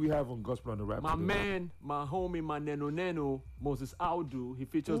 what do we have on Gospel on the Rap? My man, my homie, my neno, Moses Audu, he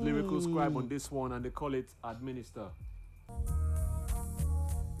features Lyrical Scribe on this one, and they call it Administer.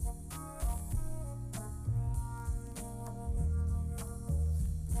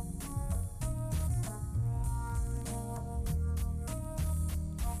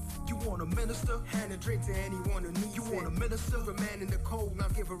 Want a minister? Hand a drink to anyone who needs. You want a minister? A man in the cold,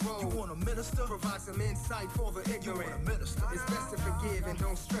 not give a roll. You want a minister? Provide some insight for the ignorant. You want a minister? It's best to forgive and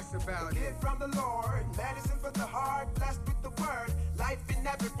don't stress about it. Gift from the Lord, medicine for the heart, blessed with the word. Life in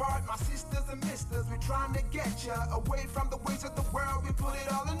every part, my sisters and misters, we're trying to get ya away from the ways of the world. We put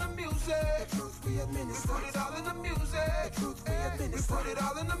it all in the music. The truth we administer. We put it all in the music. The truth we administer. We put it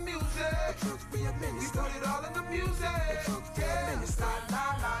all in the music. The truth we administer. We put it all in the music. The truth we administer.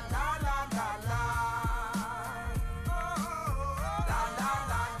 La la la la la la. La la la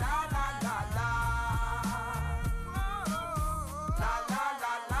la la la la. La la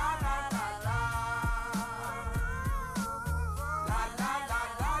la la la la la. La la la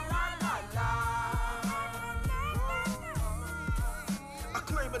la la la la. I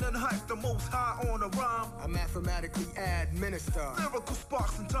claim it and hype the most high on a rhyme. I mathematically administer. Lyrical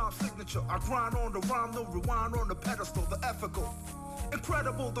sparks and time signature. I grind on the rhyme, no rewind on the pedestal, the ethical.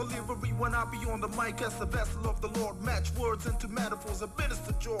 Incredible delivery when I be on the mic as the vessel of the Lord. Match words into metaphors and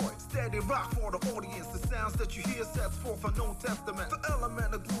minister joy. Steady rock for the audience. The sounds that you hear sets forth a known testament. The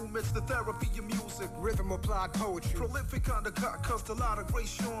element of gloom, it's the therapy of music. Rhythm applied poetry. Prolific undercut, cussed a lot of grace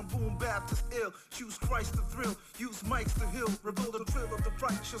showing. Boom, Baptist ill. Choose Christ to thrill. Use mics to heal. Rebuild the thrill of the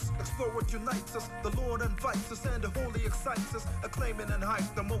righteous. Explore what unites us. The Lord invites us and the holy excites us. Acclaiming and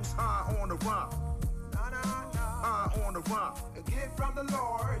hype the most high on the rhyme. On the rhyme. A gift from the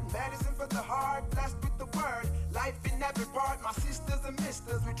Lord, medicine for the heart, blessed with the word. Life in every part, my sisters and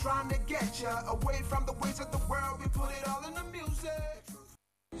misters, we're trying to get ya away from the ways of the world. We put it all in the music.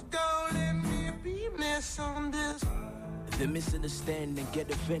 Don't let me be misunderstood. They misunderstand and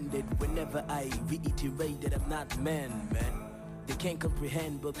get offended whenever I reiterate that I'm not man. They can't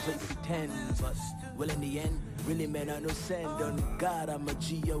comprehend but play pretend. But, well, in the end, really, man, I know send on God, I'm a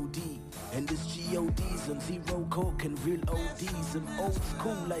G.O.D. And this G.O.D's on zero coke and real ODs. I'm old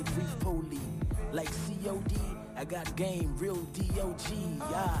school like Reef Poli. Like C.O.D., I got game, real D.O.G.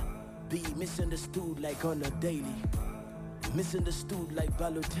 I be misunderstood like on a daily. Misunderstood like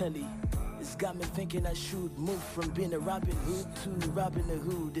Balotelli. It's got me thinking I should move from being a Robin Hood to Robin the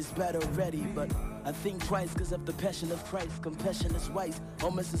Hood. It's bad already, but I think twice cause of the passion of Christ. Compassion is wise,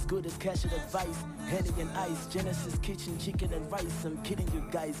 almost as good as cash and advice. Henny and ice, Genesis kitchen, chicken and rice. I'm kidding you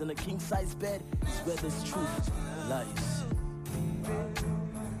guys, on a king-size bed is where this truth lies.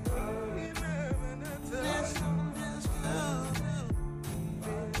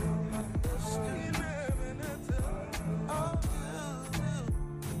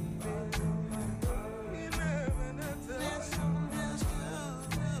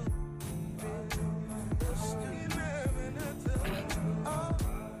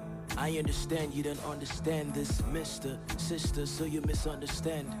 I understand you don't understand this, Mr. Sister, so you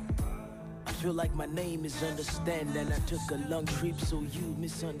misunderstand. I feel like my name is Understand, and I took a long trip so you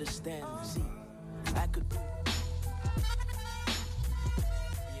misunderstand. See, I could...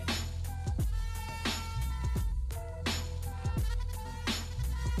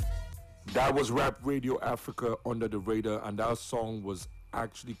 That was Rap Radio Africa Under the Radar, and that song was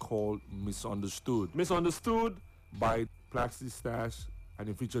actually called Misunderstood. Misunderstood by Plastic Stash, and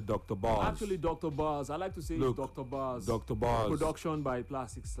it featured Dr. Bars. Actually, Dr. Bars. I like to say it's Dr. Bars. Dr. Bars. Production by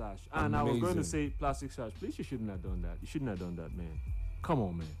Plastic Stash. And I was going to say Plastic Stash. Please, you shouldn't have done that. You shouldn't have done that, man. Come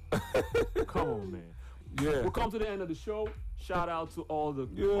on, man. Come on, man. Yeah. We'll come to the end of the show. Shout out to all the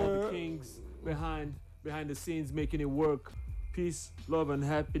kings behind the scenes making it work. Peace, love, and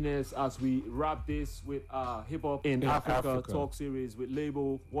happiness as we wrap this with Hip Hop in Africa talk series with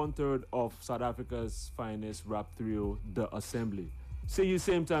label 1/3 of South Africa's finest rap trio, The Assembly. See you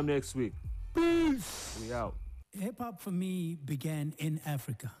same time next week. Peace. We out. Hip hop for me began in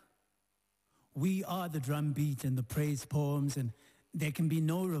Africa. We are the drum beat and the praise poems, and there can be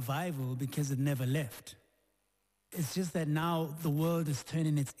no revival because it never left. It's just that now the world is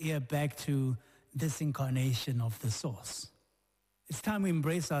turning its ear back to this incarnation of the source. It's time we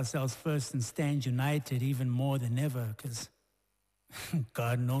embrace ourselves first and stand united even more than ever, because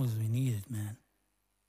God knows we need it, man.